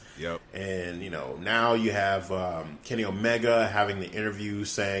Elite? Yep. And, now you have Kenny Omega having the interview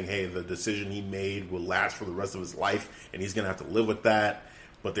saying, hey, the decision he made will last for the rest of his life and he's going to have to live with that.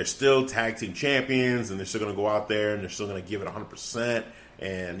 But they're still tag team champions and they're still going to go out there and they're still going to give it 100%.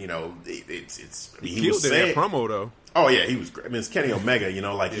 And, he killed it in that promo, though. Oh, yeah, he was great. I mean, it's Kenny Omega, we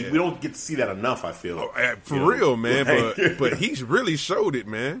don't get to see that enough, I feel. For real, man, but he's really showed it,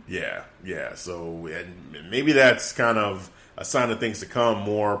 man. Yeah. So, and maybe that's kind of a sign of things to come,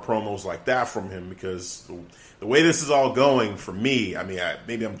 more promos like that from him, because the way this is all going for me, I mean,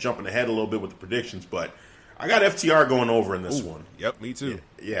 maybe I'm jumping ahead a little bit with the predictions, but I got FTR going over in this one. Yep, me too.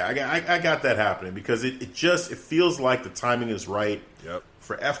 Yeah, I got that happening because it feels like the timing is right. Yep.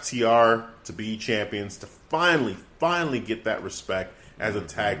 For FTR to be champions, to finally get that respect as a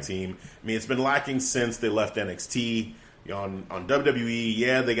tag team. I mean, it's been lacking since they left NXT. On WWE,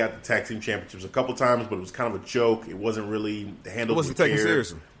 yeah, they got the tag team championships a couple times, but it was kind of a joke. It wasn't really handled. It wasn't taken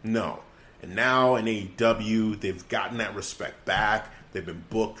seriously. No. And now in AEW, they've gotten that respect back. They've been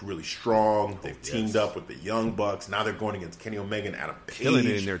booked really strong. They've teamed up with the Young Bucks. Now they're going against Kenny Omega and Adam Page. Killing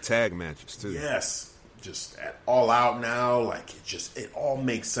it in their tag matches, too. Yes. Just at All Out now. Like, it all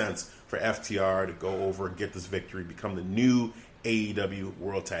makes sense for FTR to go over and get this victory, become the new AEW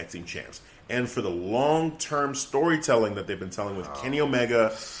World Tag Team Champs. And for the long-term storytelling that they've been telling with Kenny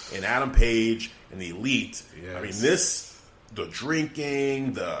Omega and Adam Page and the Elite. Yes. I mean, the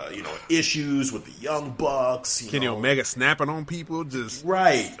drinking, the issues with the Young Bucks. Kenny Omega snapping on people just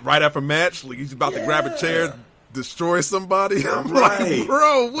right after a match, like he's about to grab a chair, destroy somebody. I'm right. like,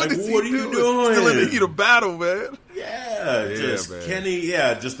 bro, what is he doing? Still in the heat of battle, man. Just Kenny,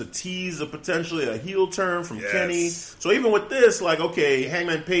 just the tease of potentially a heel turn from Kenny. So even with this, like, okay,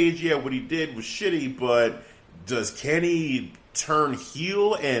 Hangman Page, what he did was shitty, but does Kenny turn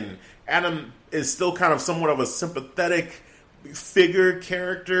heel? And Adam is still kind of somewhat of a sympathetic figure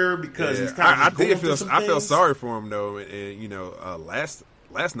character because he's kind of I felt sorry for him though, and last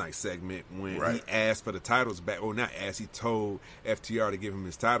night's segment when he asked for the titles back, or not asked, he told FTR to give him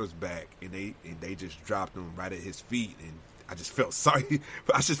his titles back, and they just dropped him right at his feet, and I just felt sorry.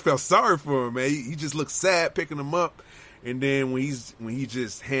 I just felt sorry for him, man. He just looked sad picking him up, and then when he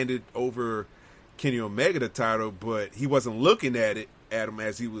just handed over Kenny Omega the title, but he wasn't looking at him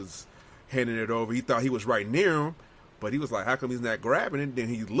as he was handing it over. He thought he was right near him, but he was like, "How come he's not grabbing it?" Then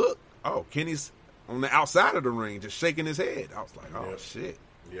he looked, oh, Kenny's on the outside of the ring, just shaking his head. I was like, oh, shit.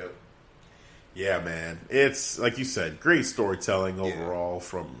 Yep. Yeah, man. It's, like you said, great storytelling overall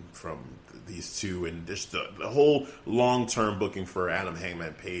from these two. And just the whole long-term booking for Adam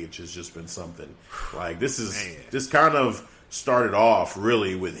Hangman Page has just been something. Like, this kind of started off,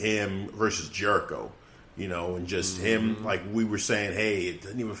 really, with him versus Jericho. And just him, like we were saying, hey, it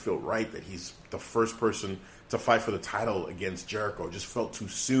doesn't even feel right that he's the first person to fight for the title against Jericho. It just felt too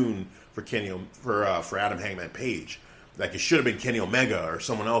soon for for Adam Hangman Page. Like, it should have been Kenny Omega or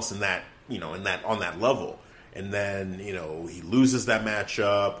someone else on that level. And then, he loses that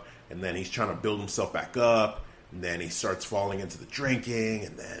matchup, and then he's trying to build himself back up, and then he starts falling into the drinking,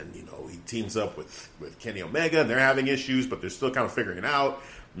 and then, he teams up with Kenny Omega, and they're having issues, but they're still kind of figuring it out.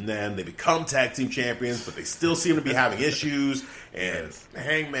 And then they become tag team champions, but they still seem to be having issues. And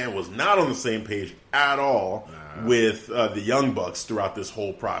Hangman was not on the same page at all with the Young Bucks throughout this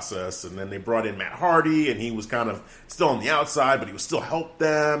whole process. And then they brought in Matt Hardy, and he was kind of still on the outside, but he would still help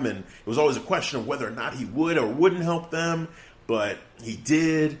them. And it was always a question of whether or not he would or wouldn't help them. But he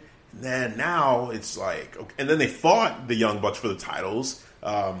did. And then now it's like, okay. And then they fought the Young Bucks for the titles.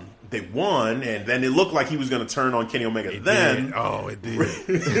 They won, and then it looked like he was going to turn on Kenny Omega. It did.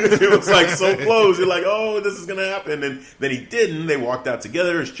 It was like so close. You're like, oh, this is going to happen. And then he didn't. They walked out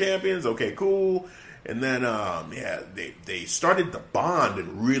together as champions. Okay, cool. And then, they started to bond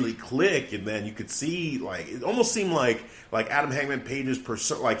and really click. And then you could see, like, it almost seemed like Adam Hangman Page's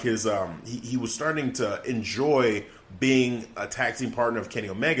he was starting to enjoy being a tag team partner of Kenny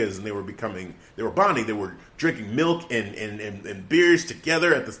Omega's, and they were bonding. They were drinking milk and beers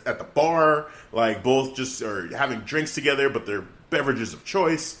together at the bar, like both just are having drinks together, but they're beverages of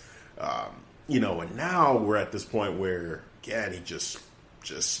choice. And now we're at this point where, again, he just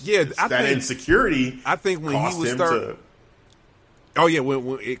insecurity. I think when cost he was him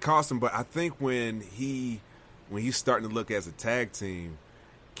when it cost him, but I think when he's starting to look as a tag team,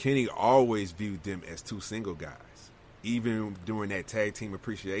 Kenny always viewed them as two single guys. Even during that tag team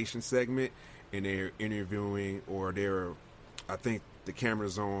appreciation segment, and they're interviewing, or I think the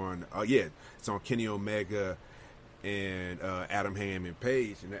camera's on. It's on Kenny Omega and Adam Hangman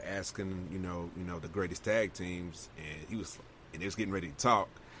Page, and they're asking, the greatest tag teams, and they was getting ready to talk,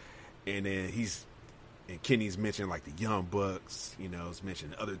 and then Kenny's mentioned like the Young Bucks, he's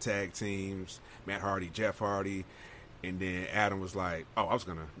mentioned other tag teams, Matt Hardy, Jeff Hardy, and then Adam was like, "Oh, I was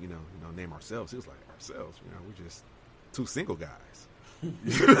gonna, name ourselves." He was like, "Ourselves, we just two single guys."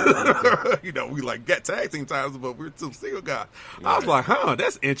 We like got tag team titles, but we're two single guys. Right. I was like,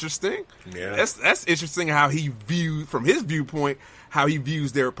 that's interesting. Yeah, that's interesting how he viewed, from his viewpoint, how he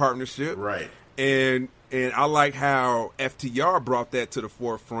views their partnership. Right. And I like how FTR brought that to the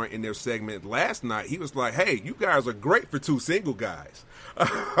forefront in their segment last night. He was like, "Hey, you guys are great for two single guys."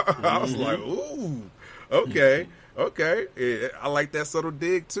 I was like, "Ooh, okay." I like that subtle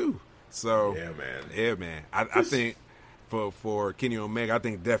dig too. So yeah, man. I think for Kenny Omega, I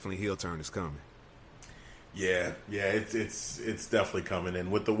think definitely heel turn is coming. Yeah, it's definitely coming,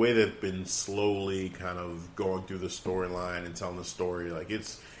 and with the way they've been slowly kind of going through the storyline and telling the story, like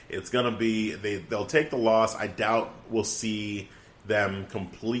it's gonna be they'll take the loss. I doubt we'll see them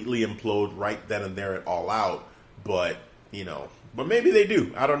completely implode right then and there at All Out, but but maybe they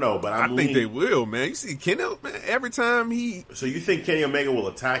do. I don't know, but I think they will, man. You see Kenny, man, every time he. So you think Kenny Omega will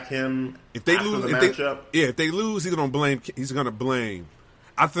attack him if they after lose the matchup? If they lose, he's gonna blame.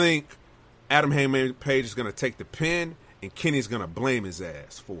 I think Adam Hangman Page is gonna take the pin, and Kenny's gonna blame his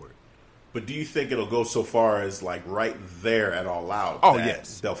ass for it. But do you think it'll go so far as like right there at All Out? Oh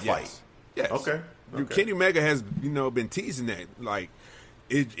yes, they'll fight. Yes. Okay. Kenny Omega has been teasing that like.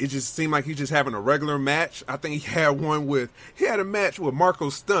 It just seemed like he's just having a regular match. I think he had a match with Marco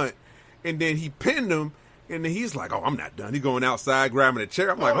Stunt, and then he pinned him, and then he's like, "Oh, I'm not done." He's going outside, grabbing a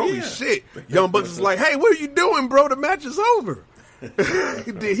chair. I'm like, "Holy shit!" Young Bucks is like, "Hey, what are you doing, bro? The match is over."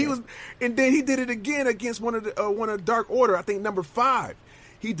 And then he did it again against one of Dark Order. I think number 5.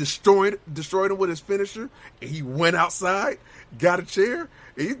 He destroyed him with his finisher, and he went outside, got a chair,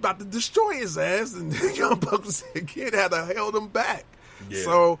 and he's about to destroy his ass. And Young Bucks again had to held him back. Yeah.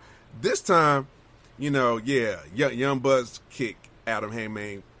 So this time, Young Bucks kick Adam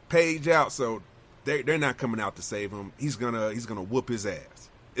Hangman Page out, so they're not coming out to save him. He's gonna whoop his ass.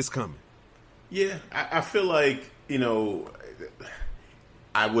 It's coming. Yeah, I feel like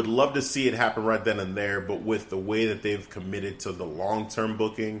I would love to see it happen right then and there, but with the way that they've committed to the long-term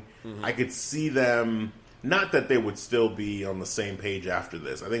booking, I could see them. Not that they would still be on the same page after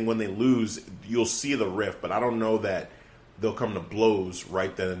this. I think when they lose, you'll see the rift, but I don't know that they'll come to blows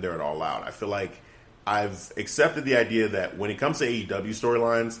right then and there at All Out. I feel like I've accepted the idea that when it comes to AEW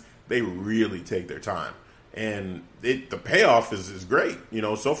storylines, they really take their time. And the payoff is great.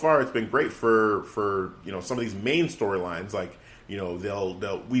 So far it's been great for some of these main storylines. Like,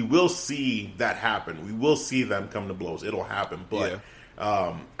 we will see that happen. We will see them come to blows. It'll happen. But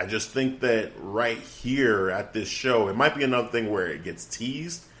I just think that right here at this show, it might be another thing where it gets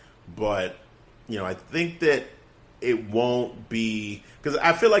teased. But, I think that it won't be, because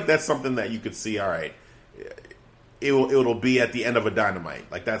I feel like that's something that you could see. All right, it'll be at the end of a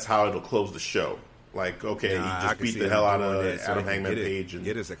Dynamite, like that's how it'll close the show. Like, okay, he just beat the hell out of Adam Hangman Page and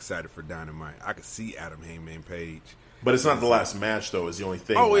get us excited for Dynamite. I could see Adam Hangman Page, but it's not the last match though. Is the only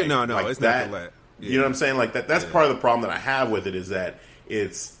thing. Oh wait, no, it's not the last. Yeah. You know what I'm saying? Like that's part of the problem that I have with it is that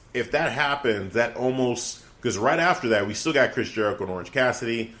if that happens, that almost, because right after that we still got Chris Jericho and Orange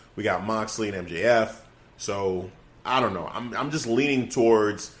Cassidy, we got Moxley and MJF, so. I don't know. I'm just leaning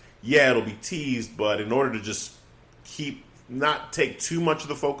towards, it'll be teased, but in order to just not take too much of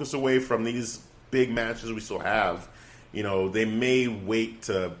the focus away from these big matches we still have, they may wait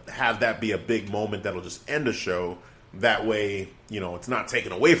to have that be a big moment that'll just end a show. That way, it's not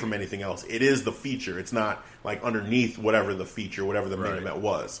taken away from anything else. It is the feature. It's not like underneath whatever the feature, whatever the main event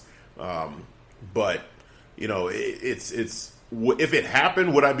was. But, it's. If it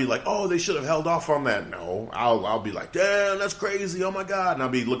happened, would I be like, oh, they should have held off on that? No. I'll be like, damn, that's crazy. Oh, my God. And I'll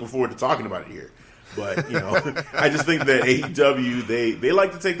be looking forward to talking about it here. But, I just think that AEW, they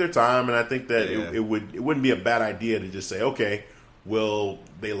like to take their time, and I think that it wouldn't be a bad idea to just say, okay, well,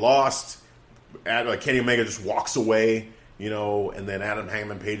 they lost. Kenny Omega just walks away, and then Adam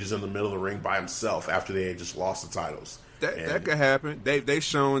Hangman Page is in the middle of the ring by himself after they had just lost the titles. That could happen. They've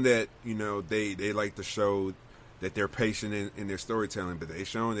shown that, they like to show that they're patient in their storytelling, but they've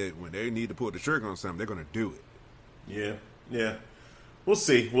shown that when they need to pull the trigger on something, they're going to do it. Yeah. We'll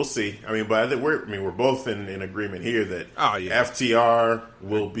see. I mean, but I think we're both in agreement here that FTR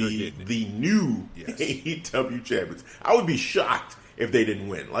will be the new AEW champions. I would be shocked if they didn't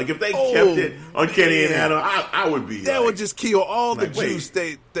win. Like if they kept it on Kenny and Adam, I would be. That would just kill all the juice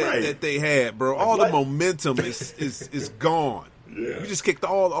that they had, bro. All the momentum is gone. Yeah. You just kicked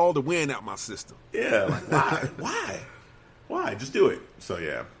all the wind out my system. Yeah, like why? Just do it. So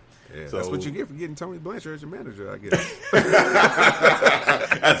yeah. So that's what you get for getting Tony Blanchard as your manager, I guess.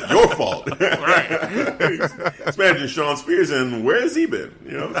 That's your fault. Right. He's managing Sean Spears, and where has he been?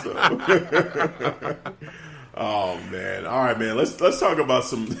 So. Oh man! All right, man. Let's talk about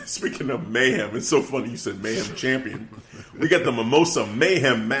some. Speaking of mayhem, it's so funny you said mayhem champion. We got the Mimosa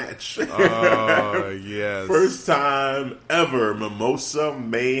Mayhem match. Oh yes! First time ever Mimosa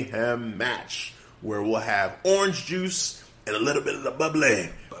Mayhem match where we'll have orange juice and a little bit of the bubbly.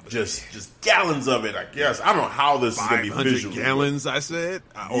 Just gallons of it, I guess. I don't know how this is going to be visual. Gallons, I said?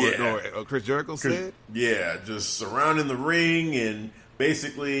 Or Chris Jericho said? Yeah, just surrounding the ring and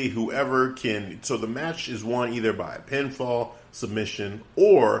basically whoever can. So the match is won either by a pinfall, submission,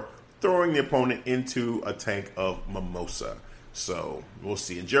 or throwing the opponent into a tank of mimosa. So we'll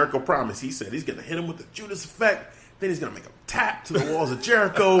see. And Jericho promised, he said he's going to hit him with the Judas effect. Then he's going to make him tap to the walls of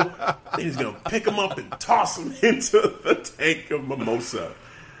Jericho. Then he's going to pick him up and toss him into the tank of mimosa.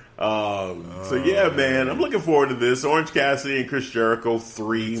 So yeah, man, I'm looking forward to this. Orange Cassidy and Chris Jericho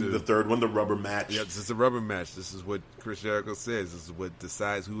 3, the third one, the rubber match. Yeah, this is a rubber match. This is what Chris Jericho says. This is what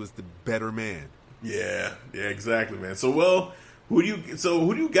decides who is the better man. Yeah, exactly, man. So, who do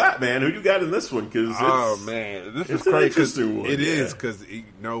you got, man? Who do you got in this one? Cause man, this is crazy. Interesting one. It is, because you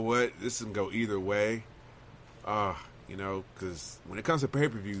know what? This can go either way. Because when it comes to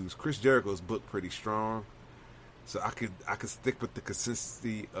pay-per-views, Chris Jericho's booked pretty strong. So I could stick with the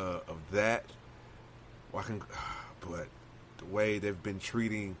consistency of that. But the way they've been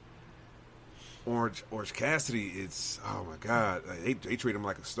treating Orange Cassidy, it's, oh my God, they treat him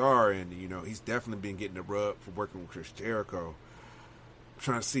like a star, and he's definitely been getting the rub for working with Chris Jericho. I'm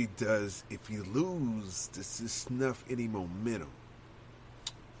trying to see, if you lose, does this snuff any momentum?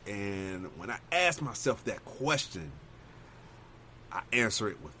 And when I ask myself that question, I answer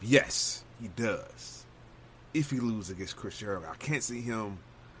it with yes, he does. If he loses against Chris Jericho, I can't see him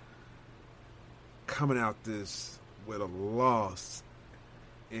coming out this with a loss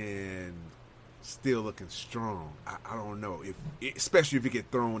and still looking strong. I don't know, especially if you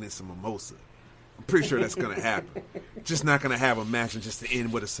get thrown in some mimosa. I'm pretty sure that's going to happen. Just not going to have a match and just to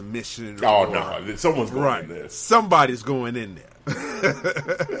end with a submission. No, someone's going in there. Somebody's going in there.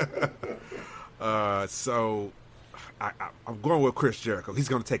 So I'm going with Chris Jericho. He's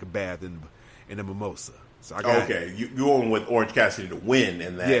going to take a bath in the mimosa. So you going with Orange Cassidy to win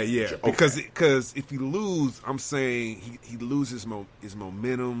in that? Yeah. Okay. Because if you lose, I'm saying he loses his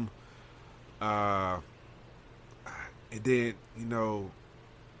momentum. And then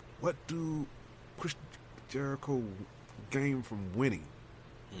what do Chris Jericho gain from winning?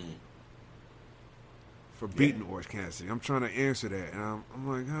 For beating Orange Cassidy? I'm trying to answer that, and I'm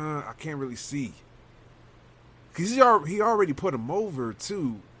like, I can't really see. Because he already put him over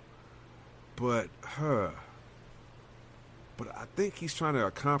too. But I think he's trying to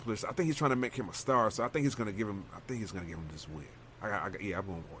accomplish. I think he's trying to make him a star. So I think he's going to give him. This win. I'm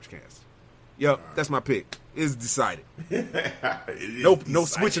going Orange Cassidy. Yep, that's my pick. It's decided. No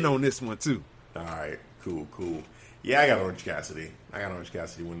switching on this one too. All right, cool. Yeah, I got Orange Cassidy.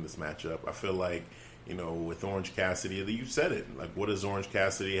 Winning this matchup. I feel like with Orange Cassidy, you said it. Like, what does Orange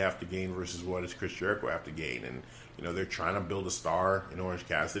Cassidy have to gain versus what does Chris Jericho have to gain? And they're trying to build a star in Orange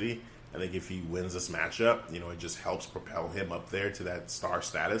Cassidy. I think if he wins this matchup, it just helps propel him up there to that star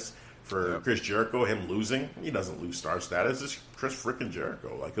status. For Chris Jericho, him losing, he doesn't lose star status. It's Chris freaking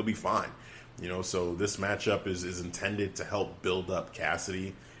Jericho. Like, he'll be fine. So this matchup is intended to help build up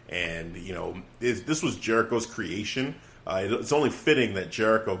Cassidy. And, this was Jericho's creation. It's only fitting that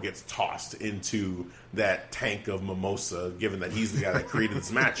Jericho gets tossed into that tank of mimosa, given that he's the guy that created this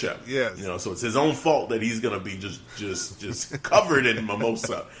matchup. Yes. So it's his own fault that he's going to be just covered in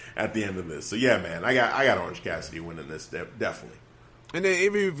mimosa at the end of this. So yeah, man, I got Orange Cassidy winning this definitely. And then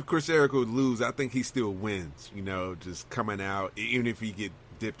even if Chris Jericho loses, I think he still wins. Just coming out, even if he get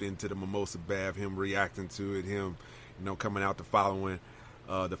dipped into the mimosa bath, him reacting to it, him coming out the following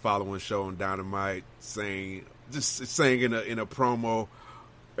show on Dynamite saying in a promo,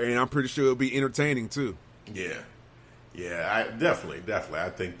 and I'm pretty sure it'll be entertaining too. Yeah, I definitely. I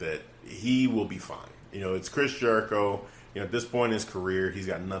think that he will be fine. It's Chris Jericho. At this point in his career, he's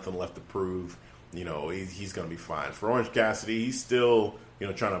got nothing left to prove. He's going to be fine. For Orange Cassidy, he's still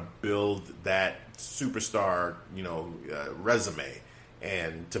trying to build that superstar resume,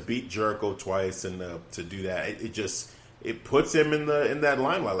 and to beat Jericho twice and to do that, it puts him in that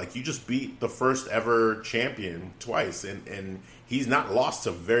limelight. Like, you just beat the first ever champion twice, and he's not lost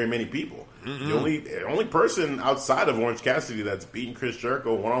to very many people. Mm-hmm. The only person outside of Orange Cassidy that's beaten Chris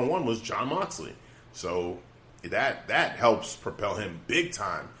Jericho one-on-one was Jon Moxley. So that helps propel him big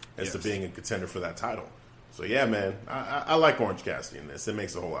time as to being a contender for that title. So yeah, man, I like Orange Cassidy in this. It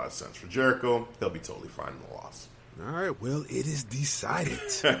makes a whole lot of sense. For Jericho, he'll be totally fine in the loss. All right, well, it is decided.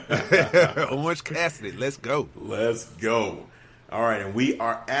 Orange Cassidy, let's go. Let's go. All right, and we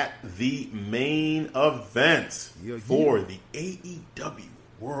are at the main event for the AEW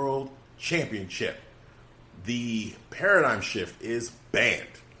World Championship. The paradigm shift is banned.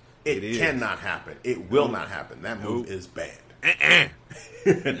 It cannot happen. It will not happen. That move is banned.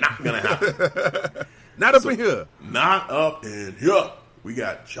 Not going to happen. Not up in here. Not up in here. We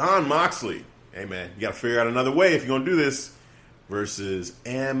got Jon Moxley. Hey, man, you got to figure out another way if you're going to do this. Versus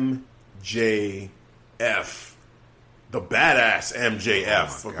MJF. the badass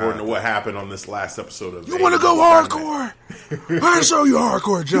MJF, according to what happened on this last episode of. You want to go hardcore? I'll show you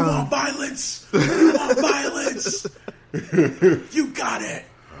hardcore, John. You want violence? You want violence? You got it.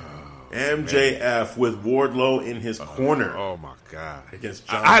 MJF with Wardlow in his corner. Oh my God! Against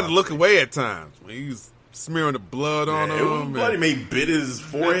John I had to look away at times when he was smearing the blood on him. It was bloody. He bit his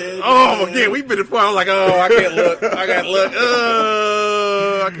forehead. Oh yeah, we bit his forehead. I was like, oh, I can't look. I can't look.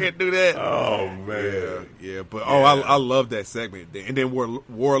 Oh, I can't do that. Oh man, yeah. But I love that segment. And then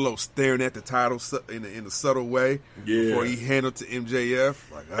Wardlow staring at the title in a subtle way before he handled to MJF.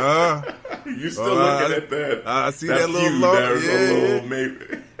 Like, you still looking at that? I see that little long,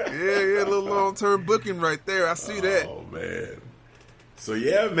 maybe. Yeah, a little long-term booking right there. I see that. Oh, man. So,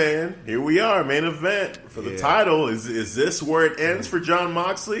 yeah, man, here we are, main event for the title. Is this where it ends for Jon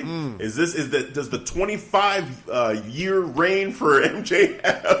Moxley? Does the 25-year reign for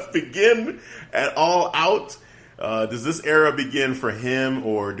MJF begin at All Out? Does this era begin for him,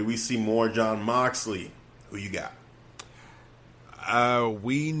 or do we see more Jon Moxley? Who you got?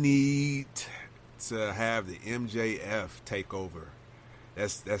 We need to have the MJF take over.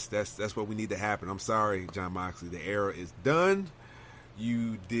 That's what we need to happen. I'm sorry, Jon Moxley. The era is done.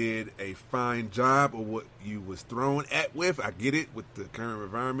 You did a fine job of what you was thrown at with. I get it with the current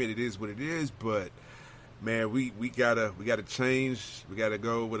environment. It is what it is. But man, we gotta change. We gotta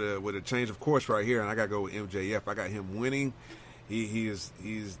go with a change of course right here. And I gotta go with MJF. I got him winning. He's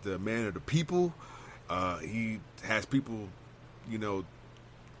the man of the people. He has people,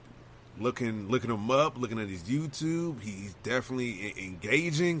 looking him up, looking at his YouTube. He's definitely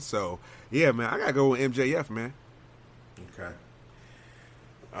engaging. So, yeah, man, I got to go with MJF, man. Okay.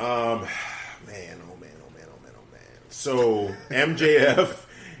 Man, oh, man. So, MJF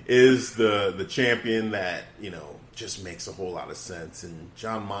is the champion that, just makes a whole lot of sense. And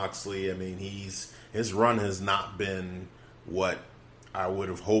Jon Moxley, I mean, his run has not been what I would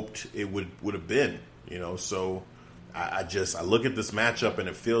have hoped it would have been, so I look at this matchup and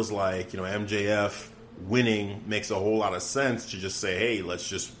it feels like, MJF winning makes a whole lot of sense to just say, hey, let's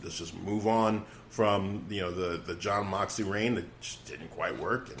just move on from, the Jon Moxley reign that just didn't quite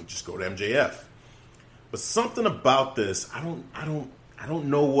work and just go to MJF. But something about this, I don't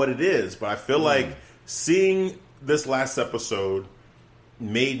know what it is, but I feel like seeing this last episode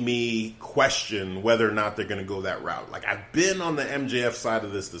made me question whether or not they're going to go that route. Like, I've been on the MJF side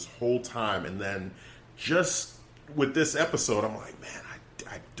of this whole time, and then just with this episode, I'm like, man,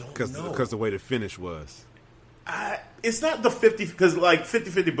 I don't know. Because the way the finish was. It's not the 50, because like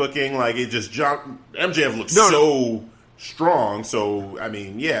 50-50 booking, like it just MJF looks so strong. So, I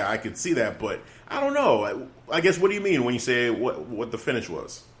mean, yeah, I could see that, but I don't know. I guess, what do you mean when you say what the finish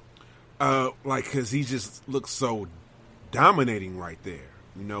was? Because he just looks so dominating right there.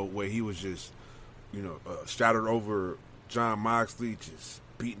 Where he was just, shouted over Jon Moxley, just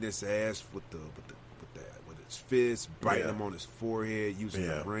beating his ass with his fist, biting him on his forehead, using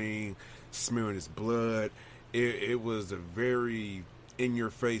the ring, smearing his blood. It was a very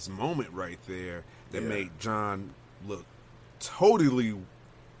in-your-face moment right there that made John look totally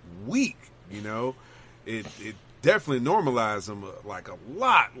weak. It definitely normalized him like a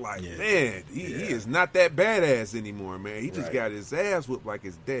lot. Like, man, he is not that badass anymore, man. He just got his ass whooped like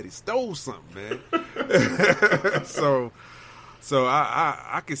his daddy stole something, man. So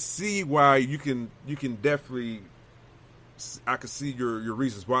I can see why you can definitely. I can see your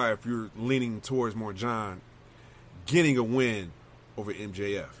reasons why, if you're leaning towards more John getting a win over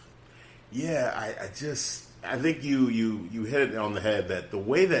MJF. Yeah, I think you hit it on the head, that the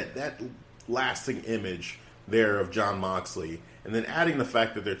way that lasting image there of Jon Moxley, and then adding the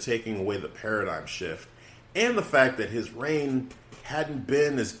fact that they're taking away the paradigm shift, and the fact that his reign hadn't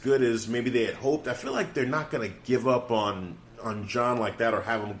been as good as maybe they had hoped. I feel like they're not going to give up on John like that, or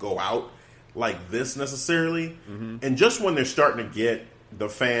have him go out like this necessarily. Mm-hmm. And just when they're starting to get the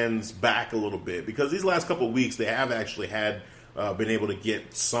fans back a little bit, because these last couple of weeks they have actually had been able to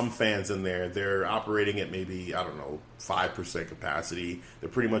get some fans in there. They're operating at maybe, 5% capacity. They're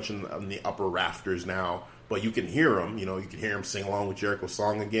pretty much in the upper rafters now, but you can hear them. You can hear them sing along with Jericho's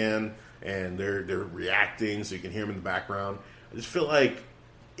song again, and they're reacting, so you can hear them in the background. I just feel like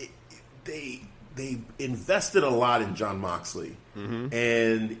they invested a lot in Jon Moxley,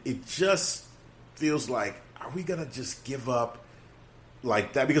 and it just feels like, are we gonna just give up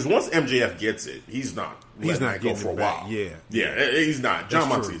like that? Because once MJF gets it, he's not go for a while. Yeah, he's not. Jon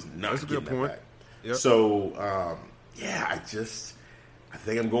Moxley's not. That's a good point. Yep. So, I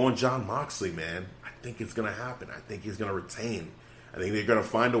think I'm going Jon Moxley, man. I think it's gonna happen. I think he's gonna retain. I think they're gonna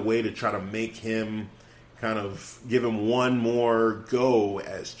find a way to try to make him, kind of give him one more go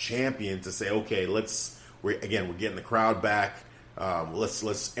as champion, to say, okay, we're getting the crowd back.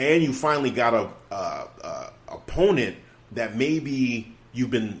 And you finally got a opponent that maybe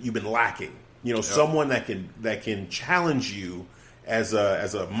you've been lacking. Someone that can challenge you as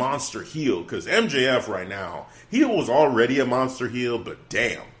a monster heel, because MJF right now, he was already a monster heel, but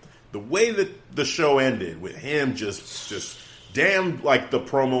damn, the way that the show ended with him just damn, like the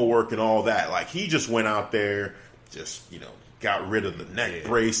promo work and all that, like he just went out there, just got rid of the neck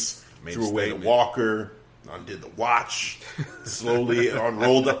brace, threw away the walker, undid the watch, slowly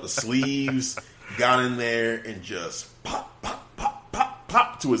unrolled up the sleeves, got in there and just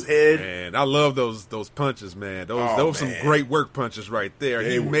pop to his head. Man, I love those punches, man. Those some great work punches right there.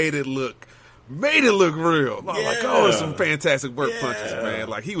 He made it look real. Yeah. Like, some fantastic work punches, man.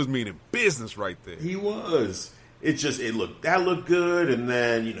 Like he was meaning business right there. He was. That looked good, and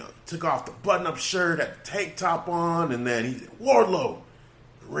then took off the button-up shirt, had the tank top on, and then he said, Wardlow,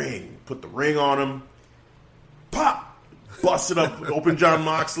 ring, put the ring on him, pop, busted up, open Jon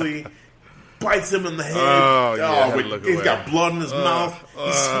Moxley. Bites him in the head. He's got blood in his mouth.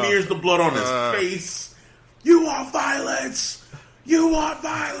 He smears the blood on his face. You want violence? You want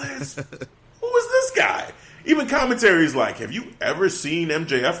violence? Who is this guy? Even commentary's like, have you ever seen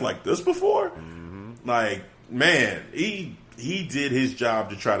MJF like this before? Mm-hmm. Like, man, he did his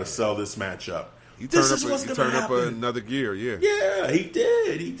job to try to sell this matchup. He turned up another gear, yeah. Yeah, he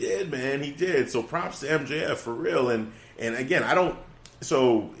did, man. He did. So props to MJF for real. And again,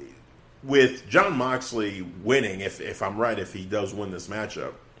 with Jon Moxley winning, if I'm right, if he does win this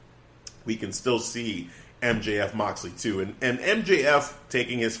matchup, we can still see MJF Moxley too, and MJF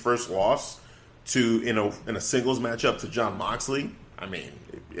taking his first loss in a singles matchup to Jon Moxley. I mean,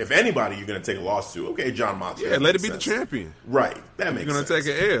 if anybody you're going to take a loss to, okay, Jon Moxley. Yeah, let it be the champion. Right, that makes sense. You're going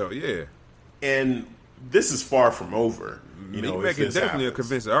to take an L, yeah. And this is far from over. You make it definitely a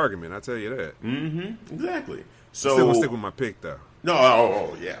convincing argument. I tell you that. Mm-hmm. Exactly. So I'm still going to stick with my pick though.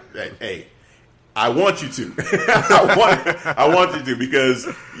 No, yeah. Hey, I want you to. I want you to, because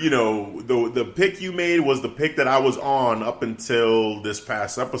the pick you made was the pick that I was on up until this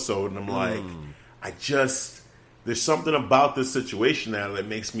past episode, and I'm like, there's something about this situation now that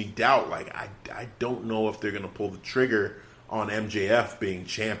makes me doubt. Like, I don't know if they're gonna pull the trigger on MJF being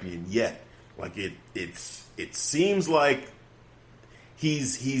champion yet. Like it seems like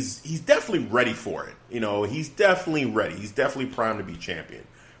he's definitely ready for it. He's definitely ready. He's definitely primed to be champion.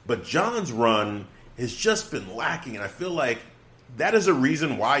 But Jon's run has just been lacking, and I feel like that is a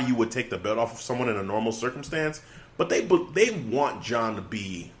reason why you would take the belt off of someone in a normal circumstance. But they want Jon to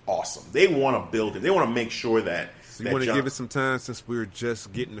be awesome. They want to build it. They want to make sure that. So you want to give it some time since we're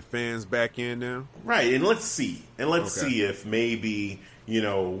just getting the fans back in now, right? And let's see. See if maybe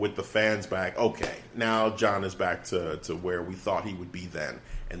with the fans back, okay, now Jon is back to where we thought he would be then.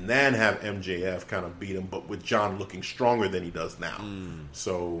 And then have MJF kind of beat him, but with Jon looking stronger than he does now.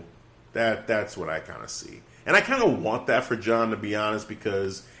 So that's what I kind of see. And I kind of want that for Jon, to be honest,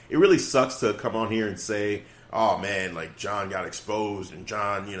 because it really sucks to come on here and say, oh, man, like, Jon got exposed, and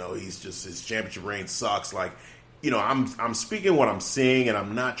Jon, he's just, his championship reign sucks. Like, I'm speaking what I'm seeing, and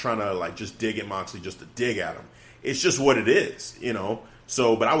I'm not trying to, like, just dig at Moxley just to dig at him. It's just what it is,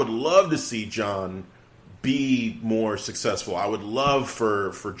 So, but I would love to see Jon be more successful. I would love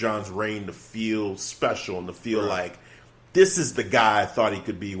for Jon's reign to feel special and to feel like this is the guy I thought he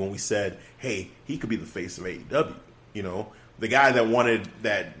could be when we said, hey, he could be the face of AEW. The guy that wanted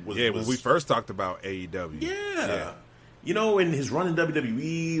that was... Yeah, when we first talked about AEW. Yeah. In his run in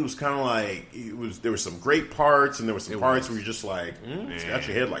WWE, it was kind of like, there were some great parts, and there were some parts where you're just like, scratch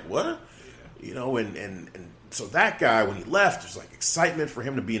your head like, what? Yeah. And so that guy, when he left, there's like excitement for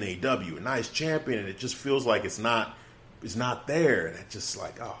him to be in AEW, and now he's champion, and it just feels like it's not there, and it's just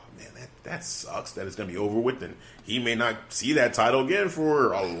like, oh man, that sucks that it's gonna be over with, and he may not see that title again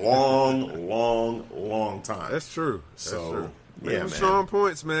for a long time. That's true. So man. Strong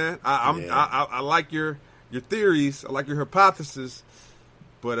points, man. I like your theories. I like your hypothesis,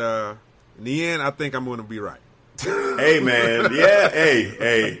 but in the end, I think I'm going to be right. Hey man, yeah,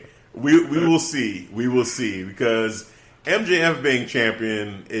 hey. We will see. We will see, because MJF being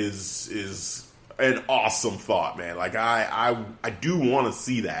champion is an awesome thought, man. Like I do want to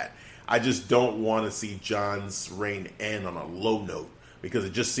see that. I just don't want to see Jon's reign end on a low note, because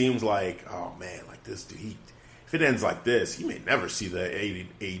it just seems like, oh man, like this dude, if it ends like this, he may never see the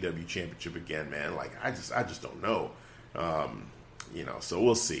AEW championship again, man. Like I just don't know. So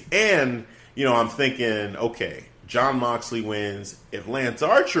we'll see. And I'm thinking, okay, Jon Moxley wins. If Lance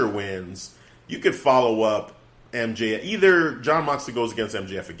Archer wins, you could follow up MJF. Either Jon Moxley goes against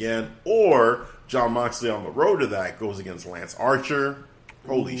MJF again, or Jon Moxley on the road to that goes against Lance Archer,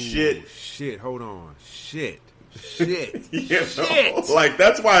 Holy shit. Shit, hold on. Shit. Like,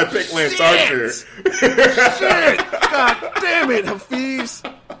 that's why I picked Lance Archer. Shit. God damn it, Hafiz.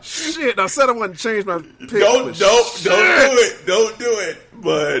 Shit. I said I wouldn't change my pick. Don't do it. Don't do it.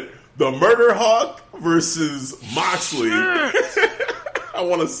 But the Murder Hawk versus Moxley. I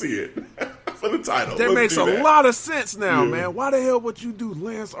want to see it for the title. That makes a lot of sense now, man. Why the hell would you do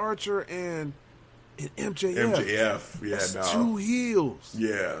Lance Archer and MJF? MJF, yeah, that's two heels.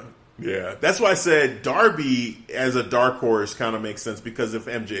 Yeah. That's why I said Darby as a dark horse kind of makes sense, because if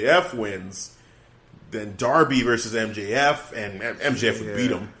MJF wins, then Darby versus MJF, and MJF would beat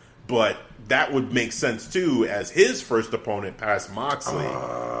him. But that would make sense too as his first opponent past Moxley.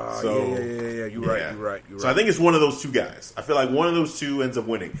 You're right. So I think it's one of those two guys. I feel like one of those two ends up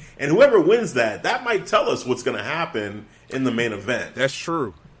winning, and whoever wins that might tell us what's going to happen in the main event. That's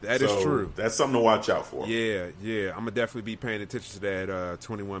true. That is true. That's something to watch out for. Yeah. I'm going to definitely be paying attention to that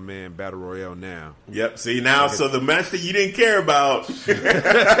 21-man Battle Royale now. Yep. See, now, so the match that you didn't care about, we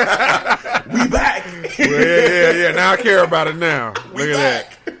back. Yeah. Now I care about it now. Look at that.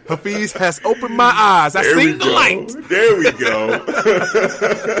 Hafiz has opened my eyes. I seen the light. There we go.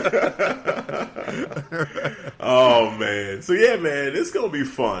 Oh, man. So, yeah, man, it's going to be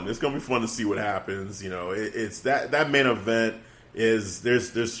fun. It's going to be fun to see what happens. You know, it's that main event.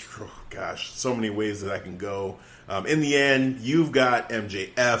 There's so many ways that I can go. In the end, you've got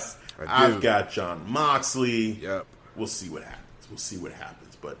MJF. I've got Jon Moxley. Yep. We'll see what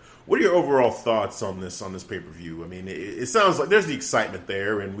happens. But what are your overall thoughts on this pay-per-view? I mean, it sounds like there's the excitement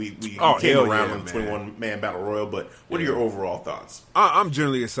there, and we came around on the 21-man Battle Royal. But what are your overall thoughts? I'm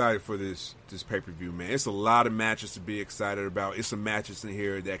generally excited for this pay-per-view, man. It's a lot of matches to be excited about. It's some matches in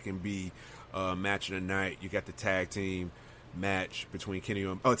here that can be match of the night. You got the tag team match between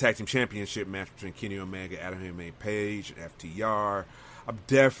tag team championship match between Kenny Omega, Adam Hangman Page, and FTR. I'm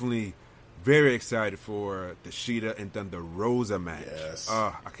definitely very excited for the Shida and Thunder Rosa match. Yes.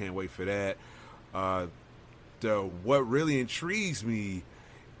 I can't wait for that. What really intrigues me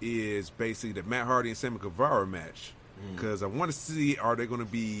is basically the Matt Hardy and Sammy Guevara match, because I want to see, are they going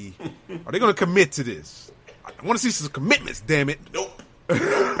to commit to this? I want to see some commitments, damn it. Nope.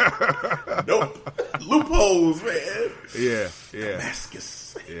 Loopholes, man. Yeah.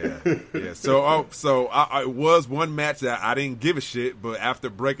 Damascus. Yeah. So it was one match that I didn't give a shit, but after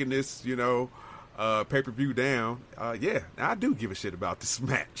breaking this, pay-per-view down, I do give a shit about this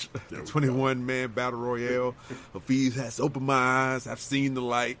match. The 21-man Battle Royale. Hafiz has opened my eyes. I've seen the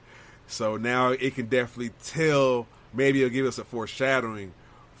light. So now it can definitely tell. Maybe it'll give us a foreshadowing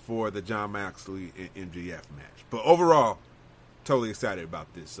for the Jon Moxley and MJF match. But overall, totally excited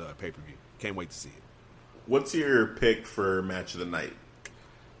about this pay-per-view. Can't wait to see it. What's your pick for match of the night?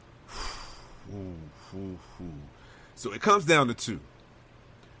 So it comes down to two.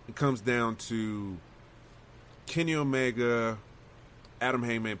 It comes down to Kenny Omega, Adam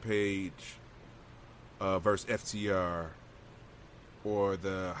Hangman Page versus FTR, or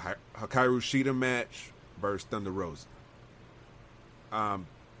the Hikaru Shida match versus Thunder Rosa.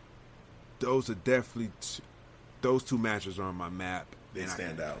 Those are definitely those two matches are on my map. They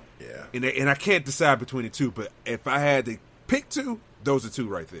stand out, yeah. And I can't decide between the two, but if I had to pick two, those are two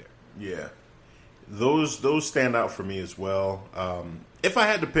right there. Yeah. Those stand out for me as well. If I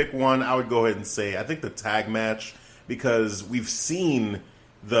had to pick one, I would go ahead and say I think the tag match, because we've seen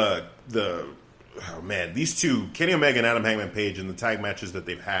these two, Kenny Omega and Adam Hangman Page, in the tag matches that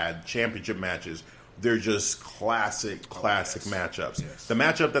they've had, championship matches, they're just classic matchups. Yes. The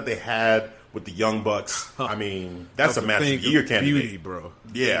matchup that they had with the Young Bucks, I mean, that's a match of the year candidate. Beauty, bro.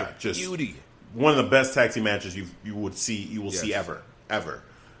 Yeah, just beauty. One of the best tag team matches you will see ever.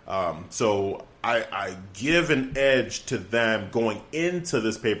 So I give an edge to them going into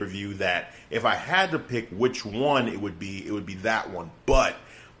this pay-per-view, that if I had to pick which one it would be that one. But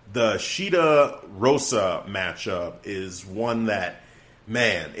the Shida Rosa matchup is one that,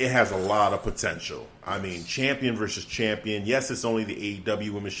 man, it has a lot of potential. I mean, champion versus champion. Yes, it's only the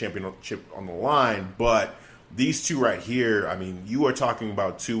AEW Women's Championship on the line, but these two right here, I mean, you are talking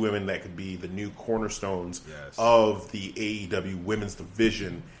about two women that could be the new cornerstones of the AEW Women's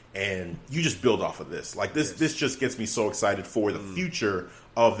division, and you just build off of this. Like, this just gets me so excited for the future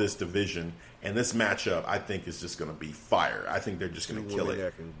of this division, and this matchup, I think, is just going to be fire. I think they're just going to kill it.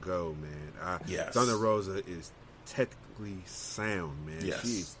 That can go, man. Thunder Rosa is technically sound, man.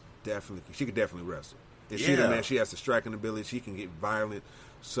 Yes. She could definitely wrestle. And Shida, man, she has the striking ability. She can get violent.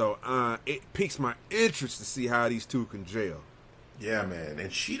 So it piques my interest to see how these two can gel. Yeah, man.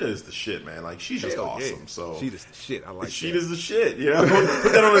 And Shida is the shit, man. Like, she's just awesome. Yeah. So Shida's the shit. I like that. Shida's the shit. You know,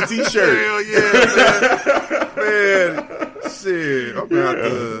 put that on a t-shirt. Hell yeah, man. Shit, I'm gonna have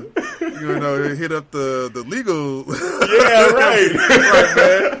to, hit up the legal. Yeah, right. Right,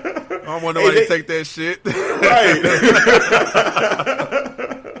 man. I don't want nobody to take that shit. Right.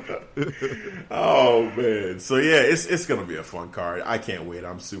 Oh man. So yeah, it's gonna be a fun card. I can't wait.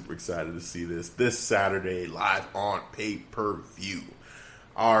 I'm super excited to see this Saturday live on pay-per-view.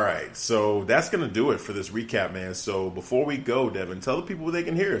 All right, so that's going to do it for this recap, man. So before we go, Devin, tell the people where they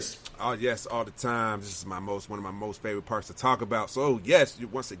can hear us. Oh, yes, all the time. This is one of my most favorite parts to talk about. So, yes,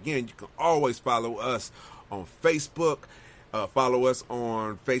 once again, you can always follow us on Facebook. Follow us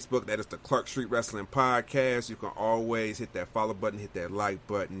on Facebook. That is the Clark Street Wrestling Podcast. You can always hit that follow button, hit that like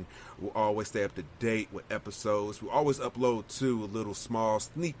button. We'll always stay up to date with episodes. We always upload a little small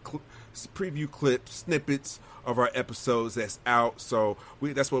preview clips, snippets of our episodes that's out. So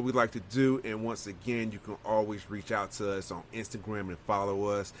that's what we like to do. And once again, you can always reach out to us on Instagram and follow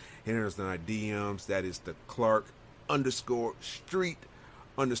us. Hit us in our DMs. That is the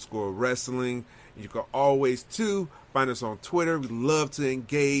Clark_Street_Wrestling. You can always, too, find us on Twitter. We love to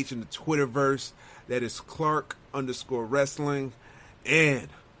engage in the Twitterverse. That is Clark_Wrestling. And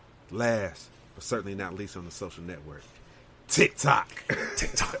last, but certainly not least on the social network, TikTok.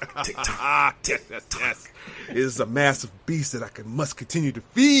 TikTok. Yes. It is a massive beast that I must continue to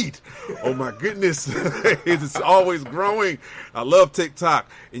feed. Oh my goodness. It's always growing. I love TikTok.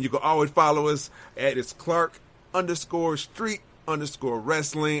 And you can always follow us at it's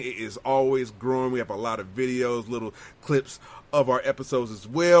Clark_Street_Wrestling. It is always growing. We have a lot of videos, little clips of our episodes as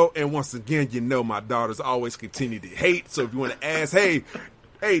well. And once again, my daughters always continue to hate. So if you want to ask, hey,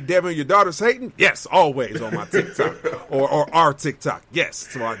 Devin, your daughter's hating? Yes, always on my TikTok or our TikTok. Yes.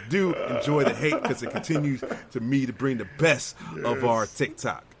 So I do enjoy the hate because it continues to bring the best of our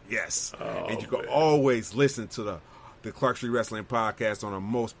TikTok. Yes. And you can always listen to the Clark Street Wrestling Podcast on the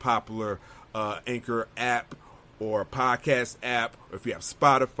most popular Anchor app or podcast app, or if you have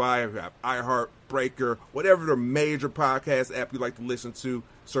Spotify, if you have iHeartBreaker, whatever the major podcast app you like to listen to,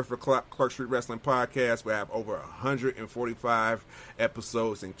 search for Clark Street Wrestling Podcast. We have over 145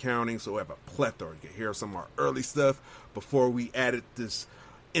 episodes and counting, so we have a plethora. You can hear some of our early stuff before we added this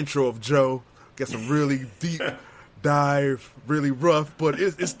intro of Joe. Get some really deep dive, really rough, but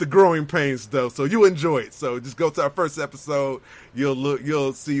it's the growing pains though, so you enjoy it. So just go to our first episode.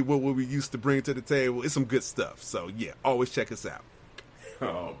 You'll see what we used to bring to the table. It's some good stuff. So yeah, always check us out.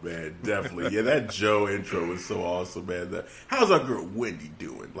 Oh man, definitely. Yeah, that Joe intro was so awesome, man. How's our girl Wendy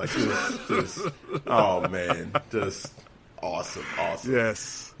doing? Like, just oh man, just awesome.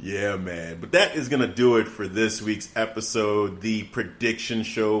 Yes. Yeah, man. But that is going to do it for this week's episode, the prediction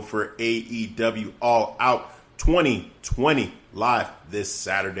show for AEW All Out 2020 live this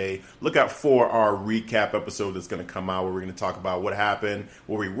Saturday. Look out for our recap episode that's going to come out where we're going to talk about what happened.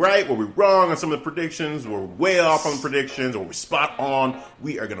 Were we right? Were we wrong on some of the predictions? Were we way off on the predictions? Were we spot on?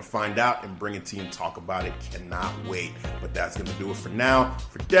 We are going to find out and bring it to you and talk about it. Cannot wait. But that's going to do it for now.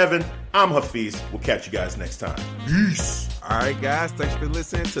 For Devin, I'm Hafiz. We'll catch you guys next time. Peace. All right, guys. Thanks for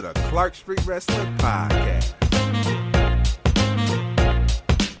listening to the Clark Street Wrestling Podcast.